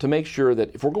category, to make sure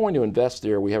that if we're going to invest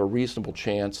there, we have a reasonable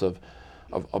chance of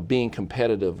being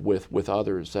competitive with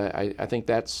others. I think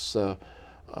that's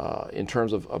in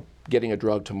terms of getting a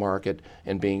drug to market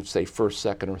and being, say, first,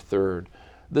 second, or third.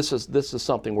 This is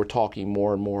something we're talking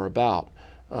more and more about.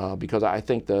 Because I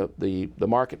think the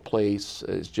marketplace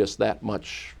is just that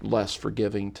much less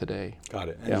forgiving today. Got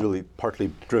it. And it's really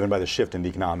partly driven by the shift in the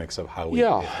economics of how we.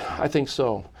 Yeah, I think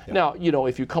so. Yeah. Now,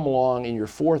 if you come along in your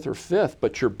fourth or fifth,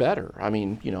 but you're better. I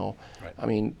mean,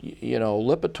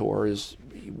 Lipitor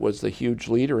was the huge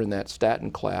leader in that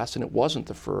statin class, and it wasn't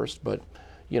the first, but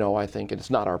I think, and it's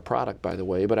not our product, by the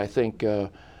way, but I think.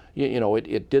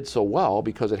 It did so well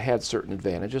because it had certain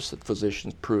advantages that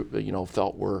physicians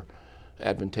felt were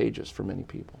advantageous for many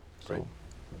people. So. Right.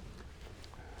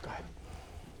 Go ahead.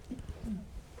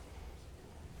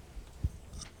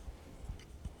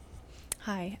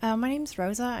 Hi, my name's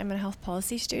Rosa. I'm a health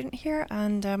policy student here,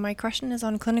 and my question is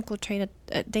on clinical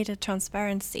data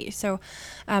transparency. So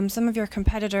some of your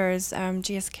competitors,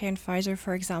 GSK and Pfizer,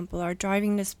 for example, are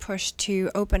driving this push to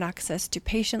open access to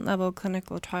patient-level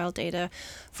clinical trial data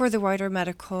for the wider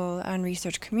medical and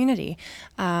research community.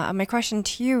 And my question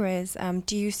to you is,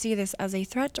 do you see this as a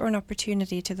threat or an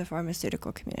opportunity to the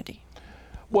pharmaceutical community?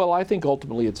 Well, I think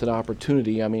ultimately it's an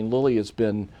opportunity. I mean, Lilly has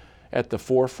been at the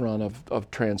forefront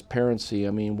of transparency.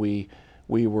 I mean, we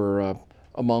were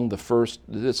among the first,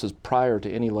 this is prior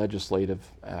to any legislative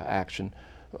action.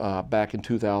 Back in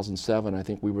 2007, I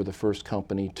think we were the first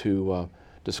company to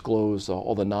disclose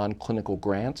all the non-clinical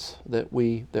grants that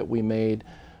we made.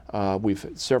 We've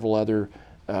several other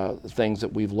things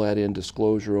that we've let in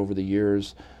disclosure over the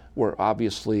years. Where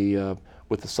obviously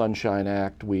with the Sunshine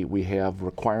Act, we have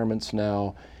requirements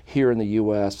now here in the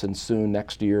U.S. and soon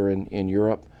next year in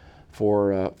Europe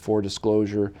for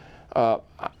disclosure.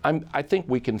 I think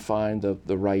we can find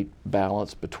the right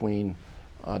balance between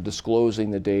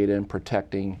disclosing the data and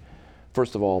protecting,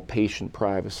 first of all, patient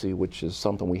privacy, which is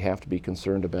something we have to be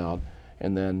concerned about,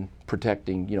 and then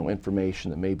protecting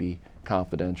information that may be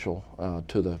confidential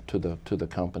to the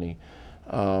company.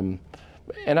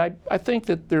 And I think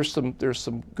that there's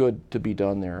some good to be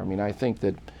done there. I mean, I think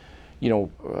that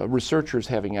researchers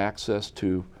having access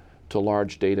to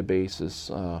large databases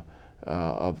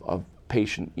of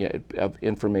patient of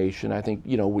information, I think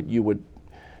you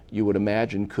would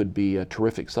imagine could be a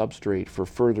terrific substrate for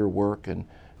further work and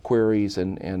queries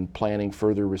and planning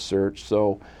further research.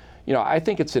 So, I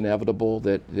think it's inevitable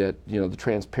that the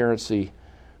transparency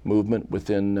movement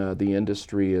within the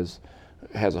industry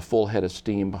has a full head of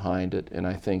steam behind it, and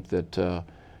I think that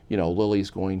Lilly's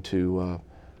going to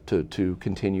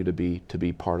continue to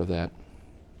be part of that.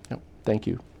 Thank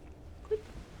you.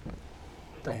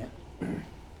 Diane.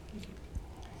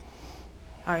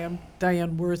 Hi, I'm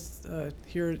Diane Worth,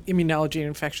 here at Immunology and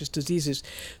Infectious Diseases.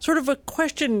 Sort of a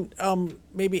question,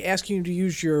 maybe asking you to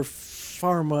use your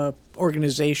pharma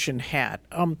organization hat.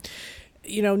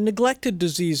 Neglected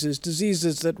diseases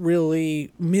that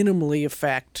really minimally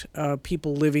affect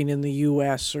people living in the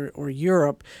U.S. or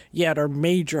Europe, yet are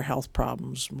major health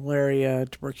problems: malaria,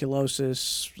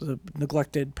 tuberculosis, the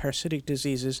neglected parasitic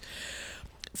diseases.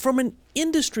 From an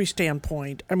industry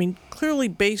standpoint, I mean, clearly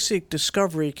basic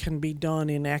discovery can be done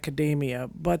in academia,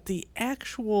 but the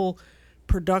actual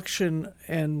production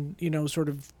and, sort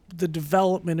of the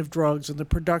development of drugs and the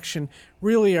production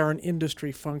really are an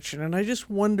industry function. And I just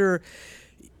wonder,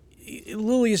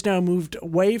 Lilly has now moved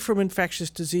away from infectious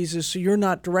diseases, so you're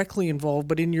not directly involved,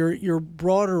 but in your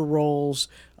broader roles,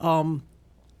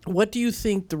 what do you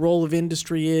think the role of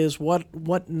industry is?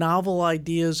 What novel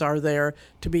ideas are there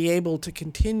to be able to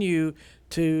continue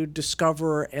to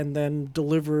discover and then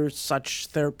deliver such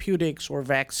therapeutics or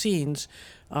vaccines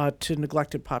to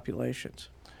neglected populations?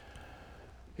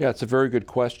 Yeah, it's a very good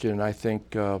question. I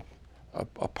think a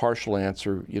partial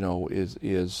answer,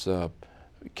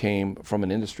 came from an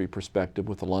industry perspective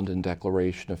with the London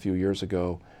Declaration a few years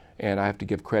ago. And I have to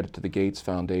give credit to the Gates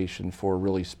Foundation for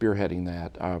really spearheading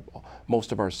that.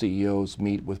 Most of our CEOs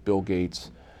meet with Bill Gates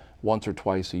once or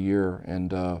twice a year,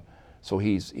 and so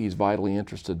he's vitally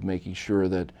interested in making sure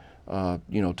that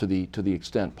to the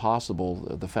extent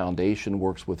possible, the foundation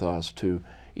works with us to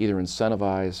either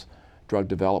incentivize drug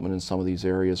development in some of these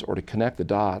areas or to connect the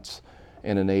dots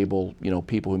and enable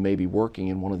people who may be working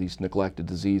in one of these neglected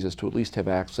diseases to at least have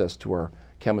access to our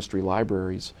chemistry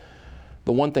libraries.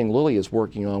 The one thing Lilly is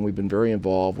working on, we've been very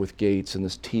involved with Gates in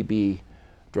this TB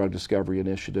drug discovery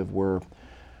initiative, where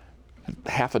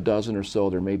half a dozen or so,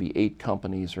 there may be 8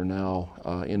 companies are now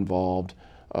involved.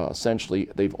 Essentially,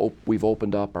 we've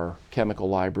opened up our chemical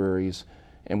libraries,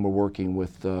 and we're working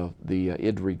with the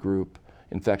IDRI group,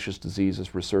 Infectious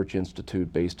Diseases Research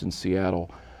Institute, based in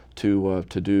Seattle, to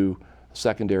do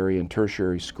secondary and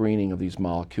tertiary screening of these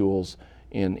molecules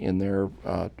in their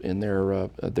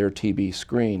TB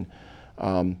screen.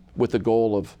 With the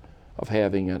goal of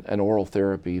having an oral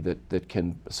therapy that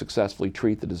can successfully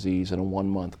treat the disease in a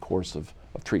 1-month course of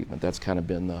treatment. That's kind of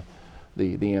been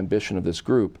the ambition of this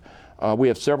group. We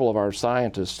have several of our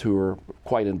scientists who are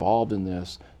quite involved in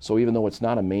this, so even though it's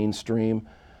not a mainstream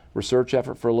research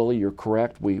effort for Lilly, you're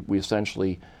correct. We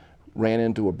essentially ran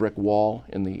into a brick wall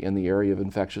in the area of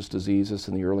infectious diseases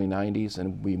in the early 90s,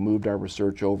 and we moved our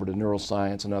research over to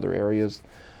neuroscience and other areas,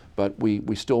 but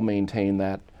we still maintain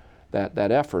that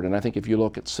effort. And I think if you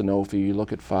look at Sanofi, you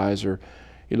look at Pfizer,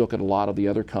 you look at a lot of the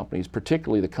other companies,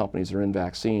 particularly the companies that are in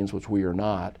vaccines, which we are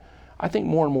not, I think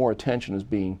more and more attention is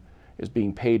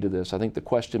being paid to this. I think the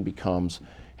question becomes,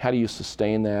 how do you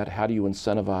sustain that? How do you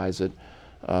incentivize it?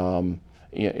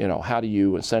 How do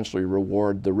you essentially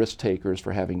reward the risk takers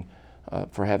for having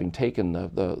taken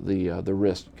the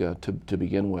risk to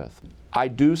begin with? I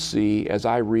do see, as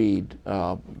I read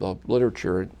the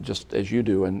literature, just as you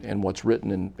do, and what's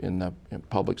written in the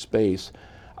public space,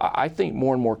 I think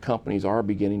more and more companies are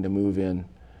beginning to move in,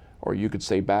 or you could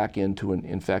say back into an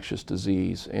infectious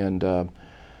disease. And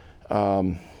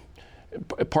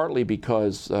partly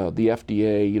because the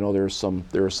FDA,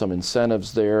 there are some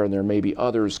incentives there, and there may be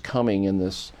others coming in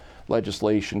this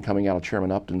legislation coming out of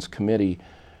Chairman Upton's committee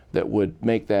that would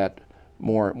make that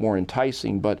more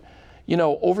enticing. But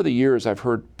over the years, I've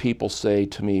heard people say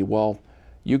to me, "Well,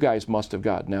 you guys must have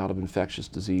gotten out of infectious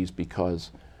disease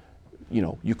because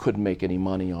you couldn't make any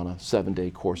money on a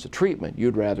 7-day course of treatment.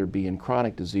 You'd rather be in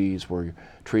chronic disease where you're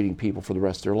treating people for the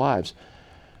rest of their lives."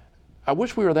 I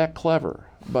wish we were that clever,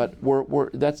 but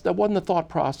that wasn't the thought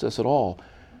process at all.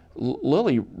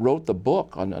 Lilly wrote the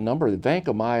book on a number of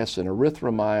vancomycin,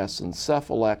 erythromycin,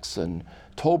 cephalexin,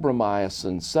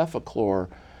 tobramycin, cefaclor.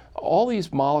 All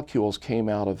these molecules came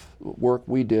out of work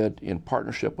we did in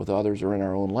partnership with others or in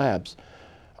our own labs.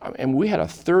 And we had a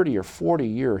 30 or 40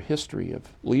 year history of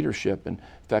leadership in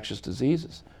infectious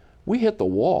diseases. We hit the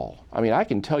wall. I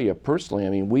can tell you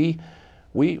personally,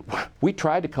 we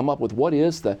tried to come up with what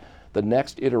is the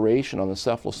next iteration on the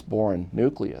cephalosporin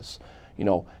nucleus.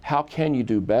 How can you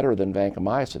do better than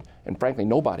vancomycin? And frankly,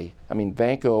 nobody.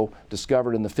 Vanco,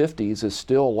 discovered in the 50s, is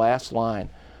still last line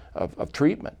of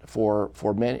treatment for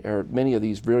many of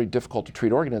these very difficult to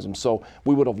treat organisms. So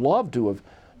we would have loved to have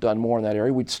done more in that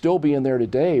area. We'd still be in there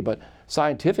today, but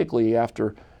scientifically,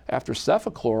 after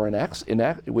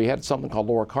cefaclor, we had something called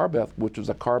loracarbef, which was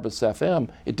a Carbis FM.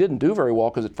 It didn't do very well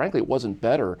because frankly it wasn't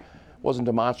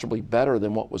demonstrably better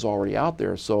than what was already out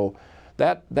there. So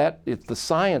the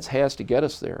science has to get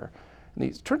us there. And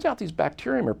it turns out these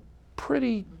bacterium are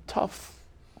pretty tough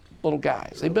little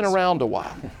guys. They've been around a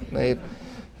while. They've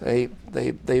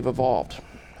evolved.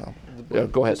 Yeah,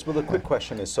 go ahead. Well, the quick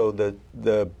question is, so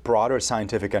the broader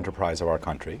scientific enterprise of our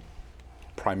country,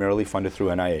 primarily funded through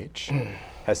NIH,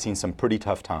 has seen some pretty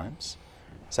tough times.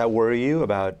 Does that worry you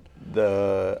about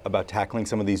tackling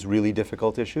some of these really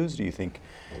difficult issues? Do you think,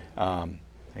 do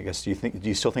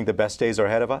you still think the best days are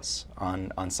ahead of us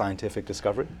on scientific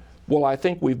discovery? Well, I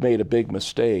think we've made a big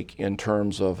mistake in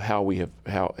terms of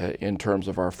in terms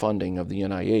of our funding of the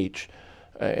NIH.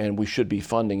 And we should be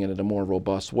funding it in a more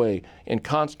robust way. In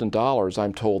constant dollars,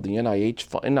 I'm told the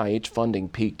NIH funding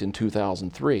peaked in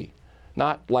 2003.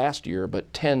 Not last year,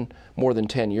 but more than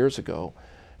 10 years ago.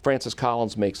 Francis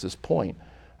Collins makes this point.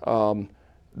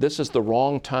 This is the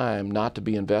wrong time not to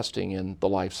be investing in the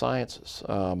life sciences.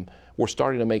 We're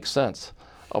starting to make sense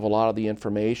of a lot of the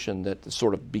information that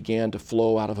sort of began to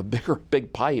flow out of a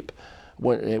big pipe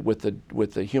with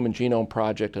the Human Genome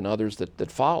Project and others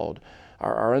that followed.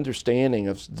 Our understanding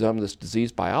of some of this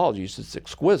disease biology is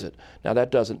exquisite. Now, that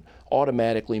doesn't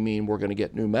automatically mean we're going to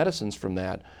get new medicines from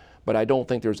that, but I don't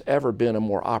think there's ever been a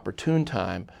more opportune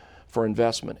time for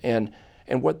investment. And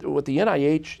what the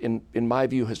NIH, in my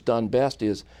view, has done best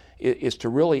is to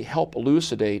really help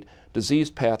elucidate disease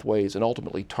pathways and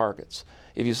ultimately targets.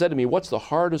 If you said to me, what's the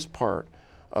hardest part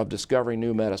of discovering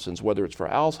new medicines, whether it's for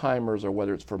Alzheimer's or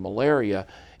whether it's for malaria,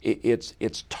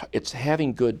 it's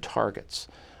having good targets.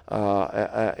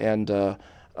 Our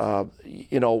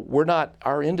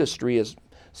industry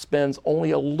spends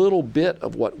only a little bit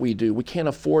of what we do. We can't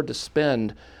afford to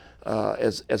spend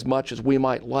as much as we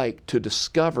might like to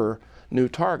discover new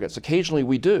targets. Occasionally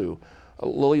we do.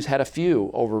 Lilly's had a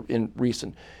few over in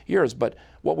recent years, but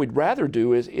what we'd rather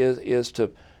do is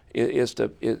to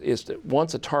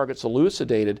once a target's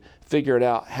elucidated, figure it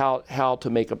out how to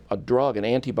make a drug, an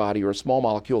antibody, or a small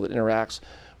molecule that interacts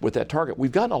with that target.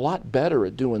 We've gotten a lot better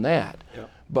at doing that,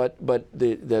 yep. but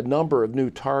the number of new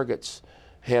targets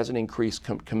hasn't increased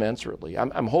commensurately.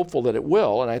 I'm hopeful that it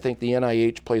will, and I think the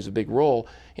NIH plays a big role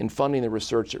in funding the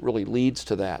research that really leads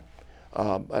to that.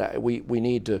 But we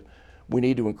need to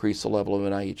increase the level of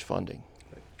NIH funding.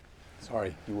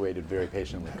 Sorry, you waited very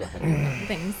patiently. Go ahead.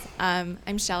 Thanks.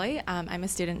 I'm Shelley. I'm a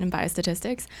student in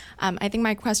biostatistics. I think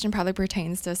my question probably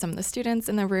pertains to some of the students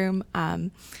in the room.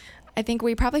 I think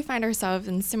we probably find ourselves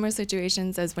in similar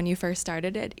situations as when you first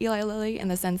started at Eli Lilly, in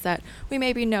the sense that we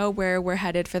maybe know where we're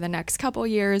headed for the next couple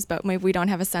years, but maybe we don't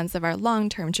have a sense of our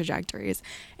long-term trajectories.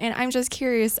 And I'm just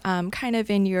curious, kind of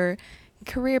in your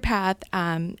career path,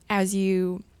 as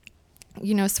you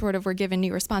sort of were given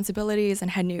new responsibilities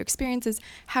and had new experiences,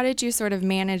 how did you sort of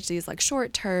manage these like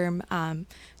short-term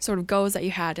sort of goals that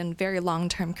you had and very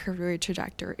long-term career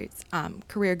trajectories,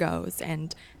 career goals,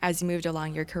 and as you moved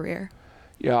along your career?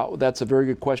 Yeah, that's a very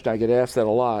good question. I get asked that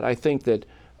a lot. I think that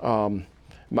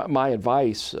my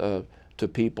advice to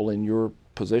people in your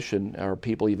position, or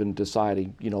people even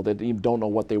deciding, that even don't know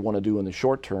what they want to do in the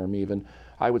short term even,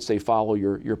 I would say follow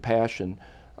your passion.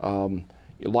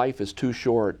 Life is too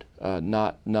short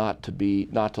not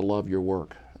to love your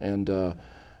work. And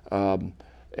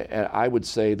And I would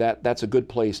say that that's a good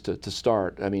place to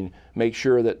start. I mean, make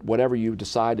sure that whatever you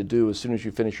decide to do as soon as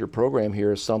you finish your program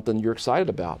here is something you're excited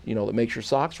about, that makes your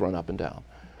socks run up and down,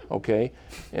 okay?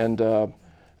 And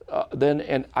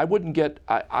then I wouldn't get,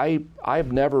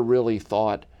 I've never really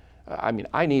thought,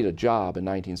 I need a job in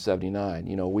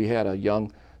 1979. We had a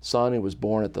young son who was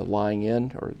born at the Lying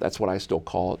In, or that's what I still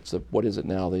call it. What is it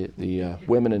now? The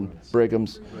Women in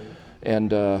Brigham's.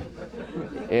 And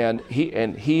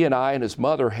he and I and his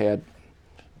mother had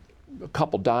a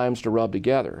couple dimes to rub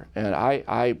together. And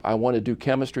I wanted to do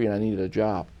chemistry, and I needed a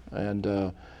job. And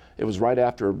it was right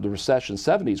after the recession.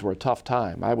 70s were a tough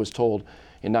time. I was told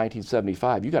in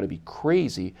 1975, you got to be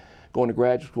crazy going to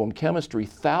graduate school in chemistry.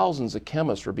 Thousands of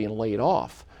chemists were being laid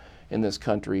off in this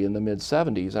country in the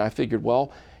mid-70s. And I figured,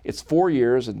 well, it's 4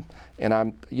 years, and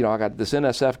I'm, I got this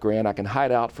NSF grant. I can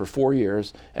hide out for 4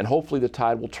 years, and hopefully the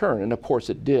tide will turn. And of course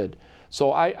it did.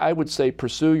 So I would say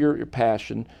pursue your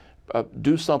passion,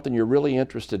 do something you're really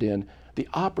interested in. The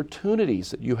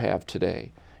opportunities that you have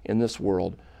today in this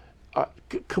world are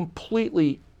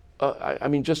completely,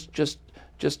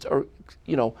 just are,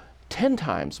 10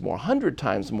 times more, 100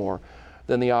 times more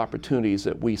than the opportunities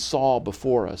that we saw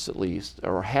before us, at least,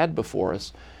 or had before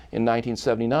us in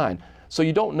 1979. So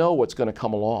you don't know what's going to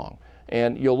come along.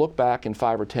 And you'll look back in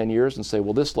 5 or 10 years and say,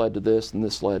 well, this led to this, and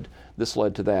this led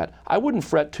to that. I wouldn't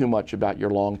fret too much about your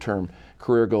long-term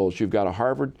career goals. You've got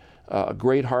a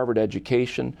great Harvard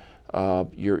education.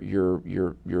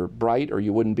 You're bright, or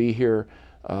you wouldn't be here.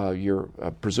 You're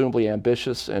presumably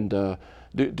ambitious, and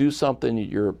do something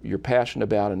you're passionate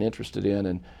about and interested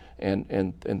in, and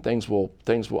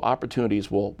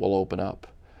opportunities will open up.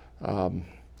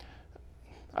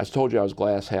 I told you I was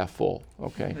glass half full,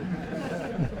 okay?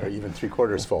 Or even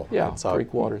 3/4 full. Yeah, That's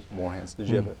 3/4. More hands. Did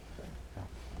you have it?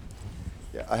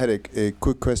 Yeah, I had a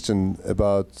quick question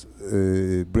about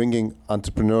bringing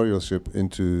entrepreneurship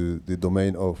into the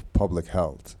domain of public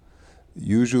health.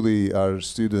 Usually our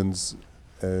students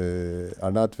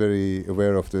are not very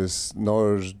aware of this,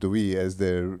 nor do we as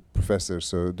their professors.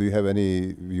 So do you have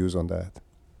any views on that?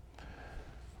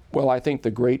 Well, I think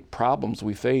the great problems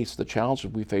we face, the challenges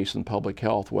we face in public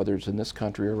health, whether it's in this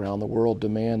country or around the world,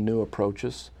 demand new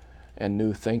approaches and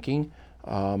new thinking.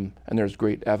 And there's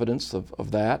great evidence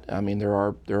of that. I mean, there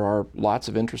are lots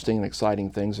of interesting and exciting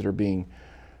things that are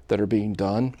being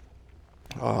done.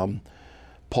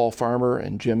 Paul Farmer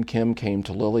and Jim Kim came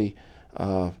to Lilly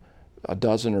a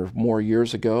dozen or more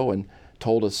years ago and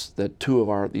told us that two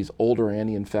of these older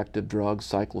anti-infective drugs,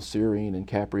 cycloserine and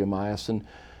capreomycin,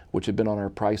 which had been on our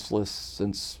price list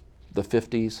since the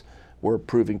 50s, were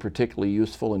proving particularly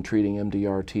useful in treating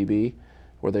MDR-TB,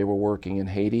 where they were working in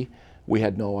Haiti. We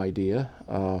had no idea.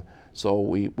 So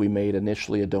we made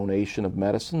initially a donation of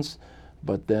medicines,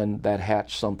 but then that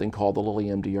hatched something called the Lilly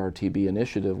MDR-TB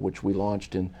Initiative, which we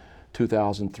launched in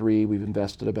 2003. We've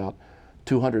invested about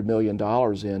 $200 million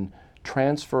in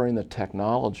transferring the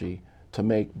technology to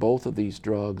make both of these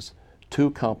drugs to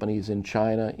companies in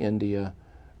China, India,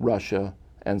 Russia,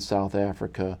 and South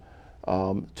Africa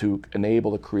to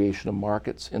enable the creation of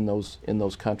markets in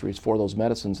those countries for those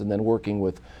medicines, and then working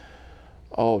with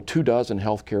 24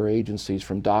 healthcare agencies,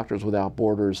 from Doctors Without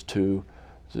Borders to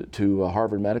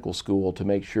Harvard Medical School, to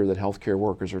make sure that healthcare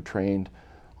workers are trained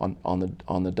on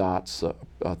the DOTS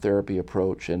therapy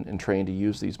approach and trained to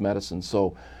use these medicines.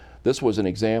 So this was an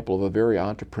example of a very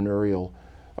entrepreneurial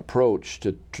approach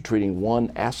to treating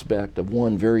one aspect of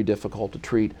one very difficult to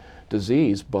treat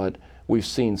disease, but we've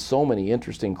seen so many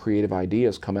interesting creative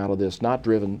ideas come out of this, not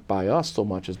driven by us so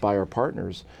much as by our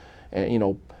partners. And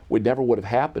it never would have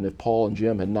happened if Paul and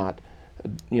Jim had not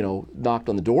knocked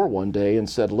on the door one day and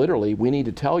said, literally, we need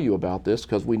to tell you about this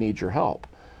because we need your help.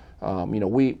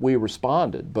 We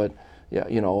responded, but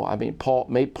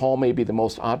Paul may be the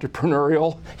most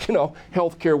entrepreneurial,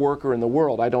 healthcare worker in the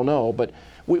world. I don't know, but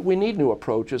we need new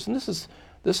approaches, and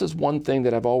this is one thing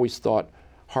that I've always thought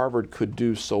Harvard could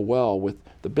do so well with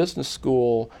the business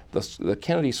school, the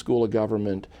Kennedy School of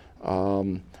Government,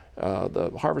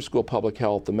 the Harvard School of Public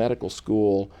Health, the medical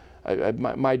school.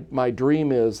 My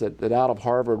dream is that out of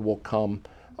Harvard will come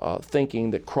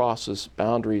thinking that crosses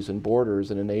boundaries and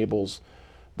borders and enables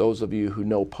those of you who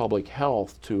know public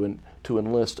health to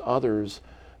enlist others,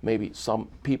 maybe some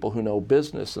people who know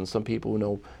business and some people who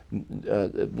know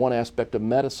one aspect of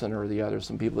medicine or the other,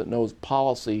 some people that knows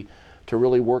policy, to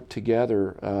really work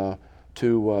together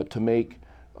to make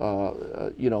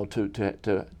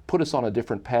to put us on a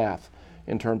different path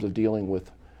in terms of dealing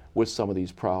with some of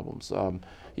these problems.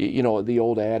 The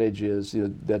old adage is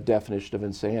that definition of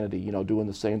insanity, doing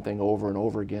the same thing over and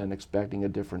over again, expecting a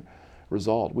different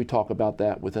result. We talk about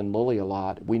that within Lilly a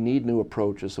lot. We need new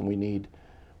approaches, and we need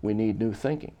we need new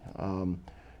thinking.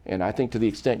 And I think to the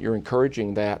extent you're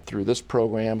encouraging that through this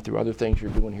program, through other things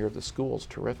you're doing here at the school, is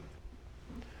terrific.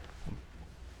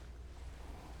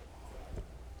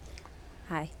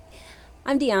 Hi,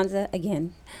 I'm Deonza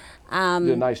again. You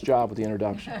did a nice job with the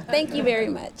introduction. Thank you very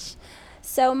much.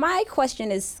 So my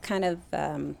question is kind of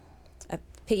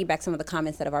piggyback some of the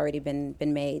comments that have already been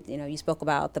made. You know, you spoke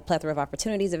about the plethora of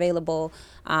opportunities available,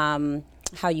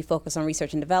 how you focus on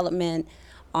research and development,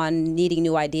 on needing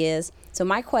new ideas. So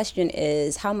my question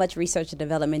is, how much research and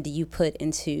development do you put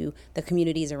into the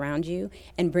communities around you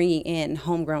and bringing in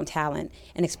homegrown talent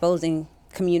and exposing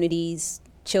communities,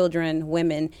 children,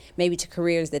 women, maybe to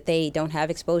careers that they don't have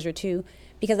exposure to?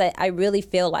 Because I really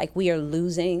feel like we are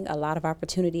losing a lot of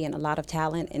opportunity and a lot of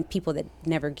talent and people that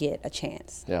never get a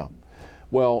chance. Yeah.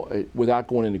 Well, without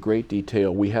going into great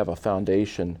detail, we have a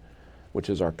foundation, which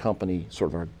is our company,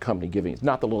 sort of our company giving. It's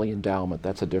not the Lilly Endowment,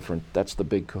 that's the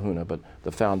big kahuna, but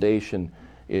the foundation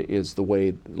is the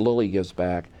way Lilly gives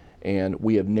back. And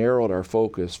we have narrowed our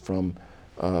focus from,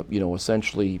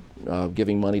 essentially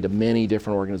giving money to many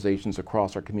different organizations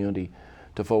across our community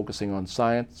to focusing on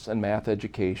science and math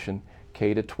education,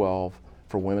 K-12,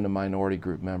 for women and minority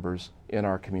group members in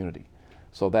our community.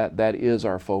 So that is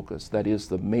our focus. That is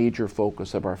the major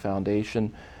focus of our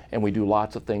foundation, and we do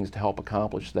lots of things to help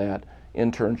accomplish that.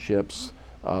 Internships,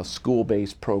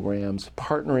 school-based programs,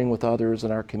 partnering with others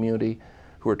in our community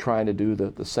who are trying to do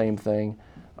the same thing.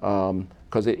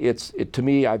 Because to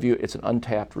me, I view it's an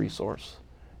untapped resource.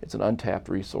 It's an untapped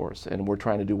resource, and we're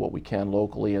trying to do what we can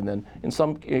locally, and then in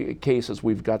some cases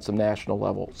we've got some national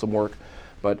level, some work.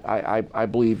 But I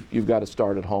believe you've got to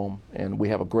start at home, and we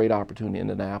have a great opportunity in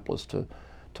Indianapolis to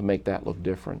make that look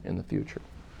different in the future.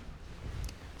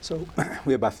 So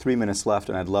we have about 3 minutes left,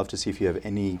 and I'd love to see if you have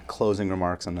any closing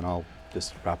remarks, and then I'll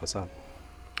just wrap us up.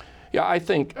 Yeah, I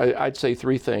think I'd say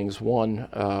three things. One,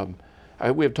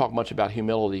 we have talked much about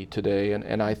humility today,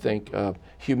 and I think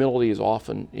humility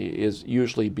is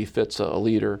usually befits a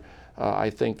leader. I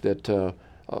think that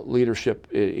leadership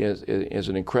is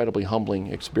an incredibly humbling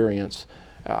experience.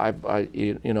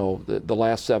 The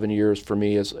last 7 years for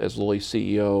me as Lilly's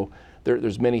CEO,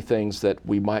 there's many things that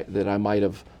I might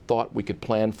have thought we could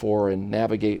plan for and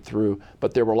navigate through,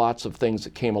 but there were lots of things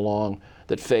that came along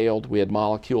that failed. We had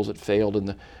molecules that failed in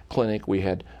the clinic. We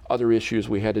had other issues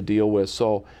we had to deal with.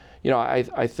 So,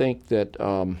 I think that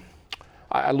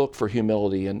I look for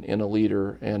humility in a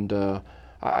leader, and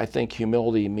I think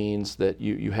humility means that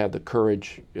you have the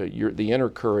courage, the inner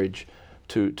courage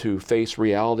to face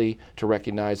reality, to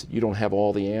recognize that you don't have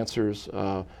all the answers,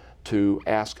 to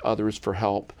ask others for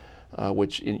help,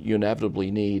 which you inevitably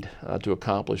need to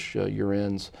accomplish your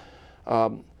ends.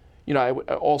 I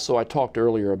talked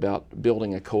earlier about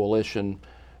building a coalition.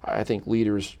 I think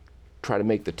leaders try to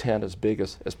make the tent as big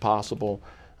as possible.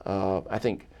 I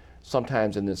think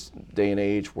sometimes in this day and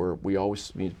age where we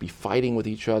always need to be fighting with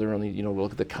each other,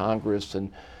 look at the Congress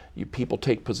and people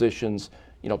take positions.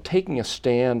 Taking a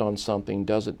stand on something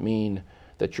doesn't mean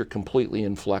that you're completely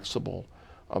inflexible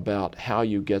about how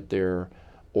you get there,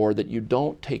 or that you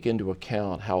don't take into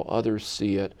account how others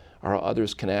see it or how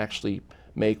others can actually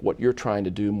make what you're trying to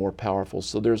do more powerful.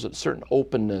 So there's a certain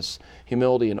openness,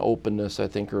 humility and openness, I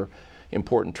think, are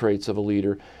important traits of a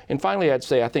leader. And finally, I'd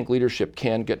say I think leadership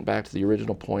can, get back to the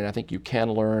original point, I think you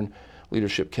can learn.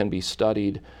 Leadership can be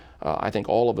studied. I think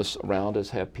all of us around us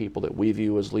have people that we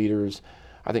view as leaders.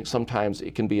 I think sometimes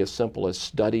it can be as simple as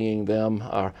studying them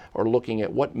or looking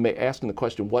at asking the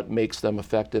question, what makes them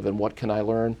effective and what can I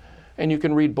learn? And you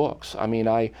can read books. I mean,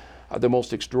 the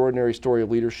most extraordinary story of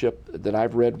leadership that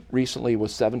I've read recently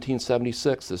was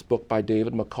 1776, this book by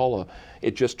David McCullough.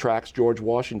 It just tracks George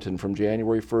Washington from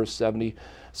January 1st,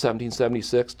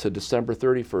 1776 to December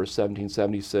 31st,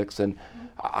 1776. And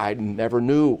I never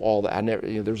knew all that.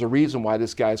 There's a reason why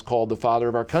this guy's called the father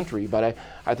of our country. But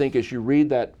I think as you read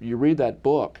that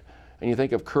book, and you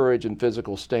think of courage and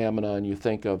physical stamina, and you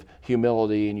think of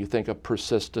humility, and you think of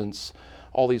persistence,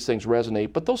 all these things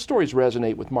resonate. But those stories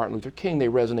resonate with Martin Luther King. They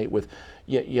resonate with,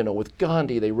 with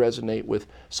Gandhi. They resonate with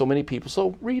so many people.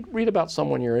 So read about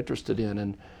someone you're interested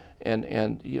in,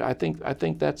 and I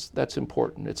think that's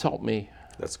important. It's helped me.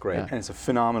 That's great. Yeah. And it's a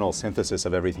phenomenal synthesis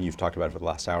of everything you've talked about for the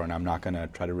last hour, and I'm not going to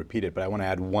try to repeat it, but I want to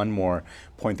add one more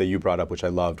point that you brought up, which I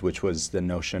loved, which was the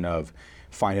notion of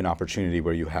find an opportunity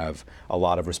where you have a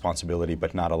lot of responsibility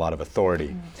but not a lot of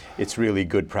authority. It's really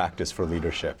good practice for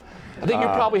leadership. I think you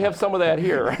probably have some of that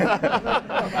here.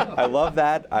 I love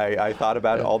that. I thought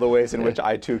about all the ways in which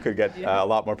I too could get a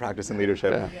lot more practice in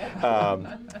leadership.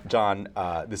 John,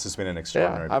 this has been an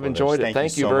extraordinary I've enjoyed it.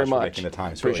 Thank you so very much for much. making the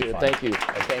time. It's Appreciate really it. fun. Thank you.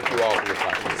 And thank you all for your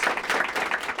questions.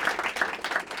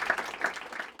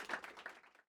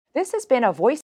 This has been a Voice